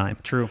halftime.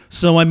 True.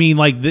 So I mean,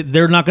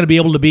 they're not going to be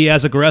able to be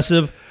as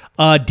aggressive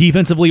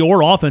defensively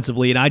or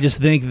offensively, and I just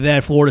think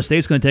that Florida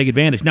State's going to take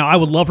advantage. Now, I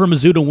would love for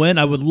Mizzou to win.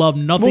 I would love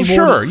nothing more.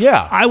 Sure,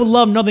 yeah. I would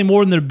love nothing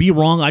more than to be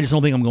wrong. I just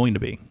don't think I'm going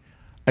to be.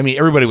 I mean,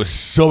 everybody was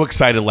so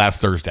excited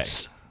last Thursday.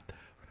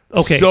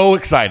 Okay. So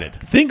excited.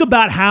 Think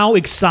about how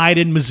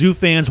excited Mizzou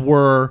fans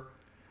were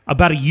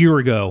about a year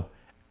ago.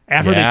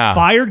 After they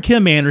fired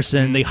Kim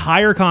Anderson, they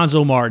hire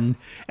Konzo Martin,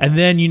 and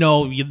then,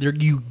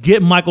 you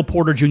get Michael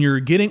Porter Jr., you're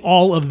getting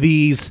all of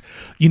these,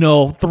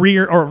 3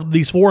 or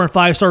these 4 and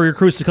 5 star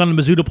recruits to come to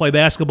Mizzou to play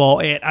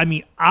basketball. And I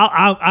mean,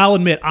 I'll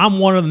admit, I'm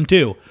one of them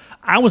too.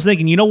 I was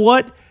thinking, you know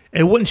what?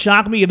 It wouldn't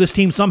shock me if this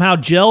team somehow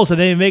gels and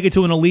they make it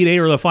to an Elite Eight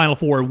or the Final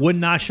Four. It would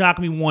not shock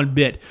me one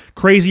bit.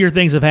 Crazier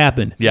things have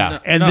happened. Yeah.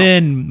 And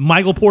then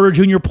Michael Porter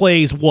Jr.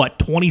 plays,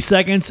 20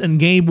 seconds in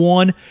game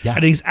 1,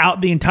 and he's out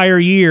the entire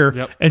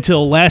year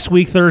until last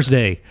week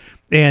Thursday.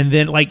 And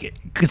then,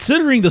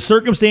 considering the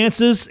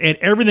circumstances and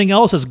everything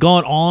else that's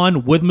gone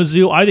on with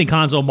Mizzou, I think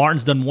Konzo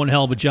Martin's done one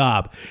hell of a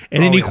job.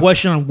 And any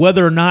question on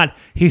whether or not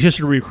he's just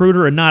a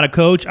recruiter and not a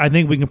coach, I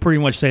think we can pretty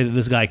much say that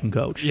this guy can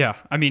coach. Yeah,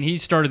 I mean, he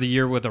started the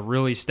year with a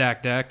really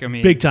stacked deck. I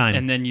mean, big time.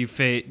 And then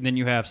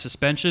you have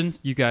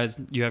suspensions. You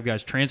have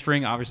guys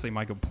transferring. Obviously,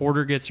 Michael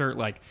Porter gets hurt.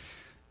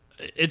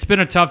 It's been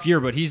a tough year,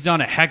 but he's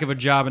done a heck of a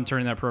job in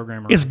turning that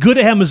program around. It's good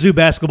to have Mizzou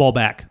basketball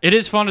back. It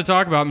is fun to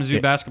talk about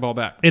Mizzou basketball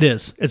back. It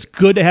is. It's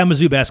good to have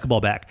Mizzou basketball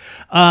back.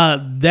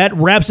 That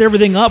wraps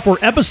everything up for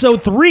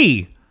episode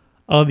 3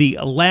 of the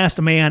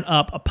Last Man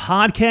Up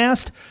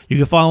podcast. You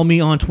can follow me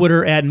on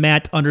Twitter at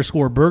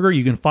Matt_Berger.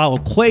 You can follow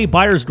Clay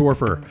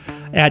Beiersdorfer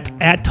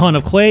at Ton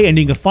of Clay, and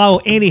you can follow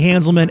Andy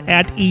Hanselman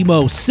at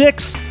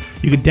Emo6.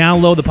 You can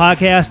download the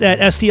podcast at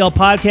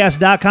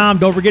stlpodcast.com.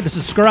 Don't forget to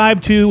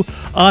subscribe to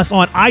us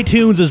on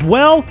iTunes as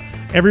well.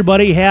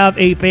 Everybody have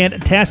a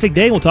fantastic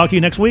day. We'll talk to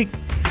you next week.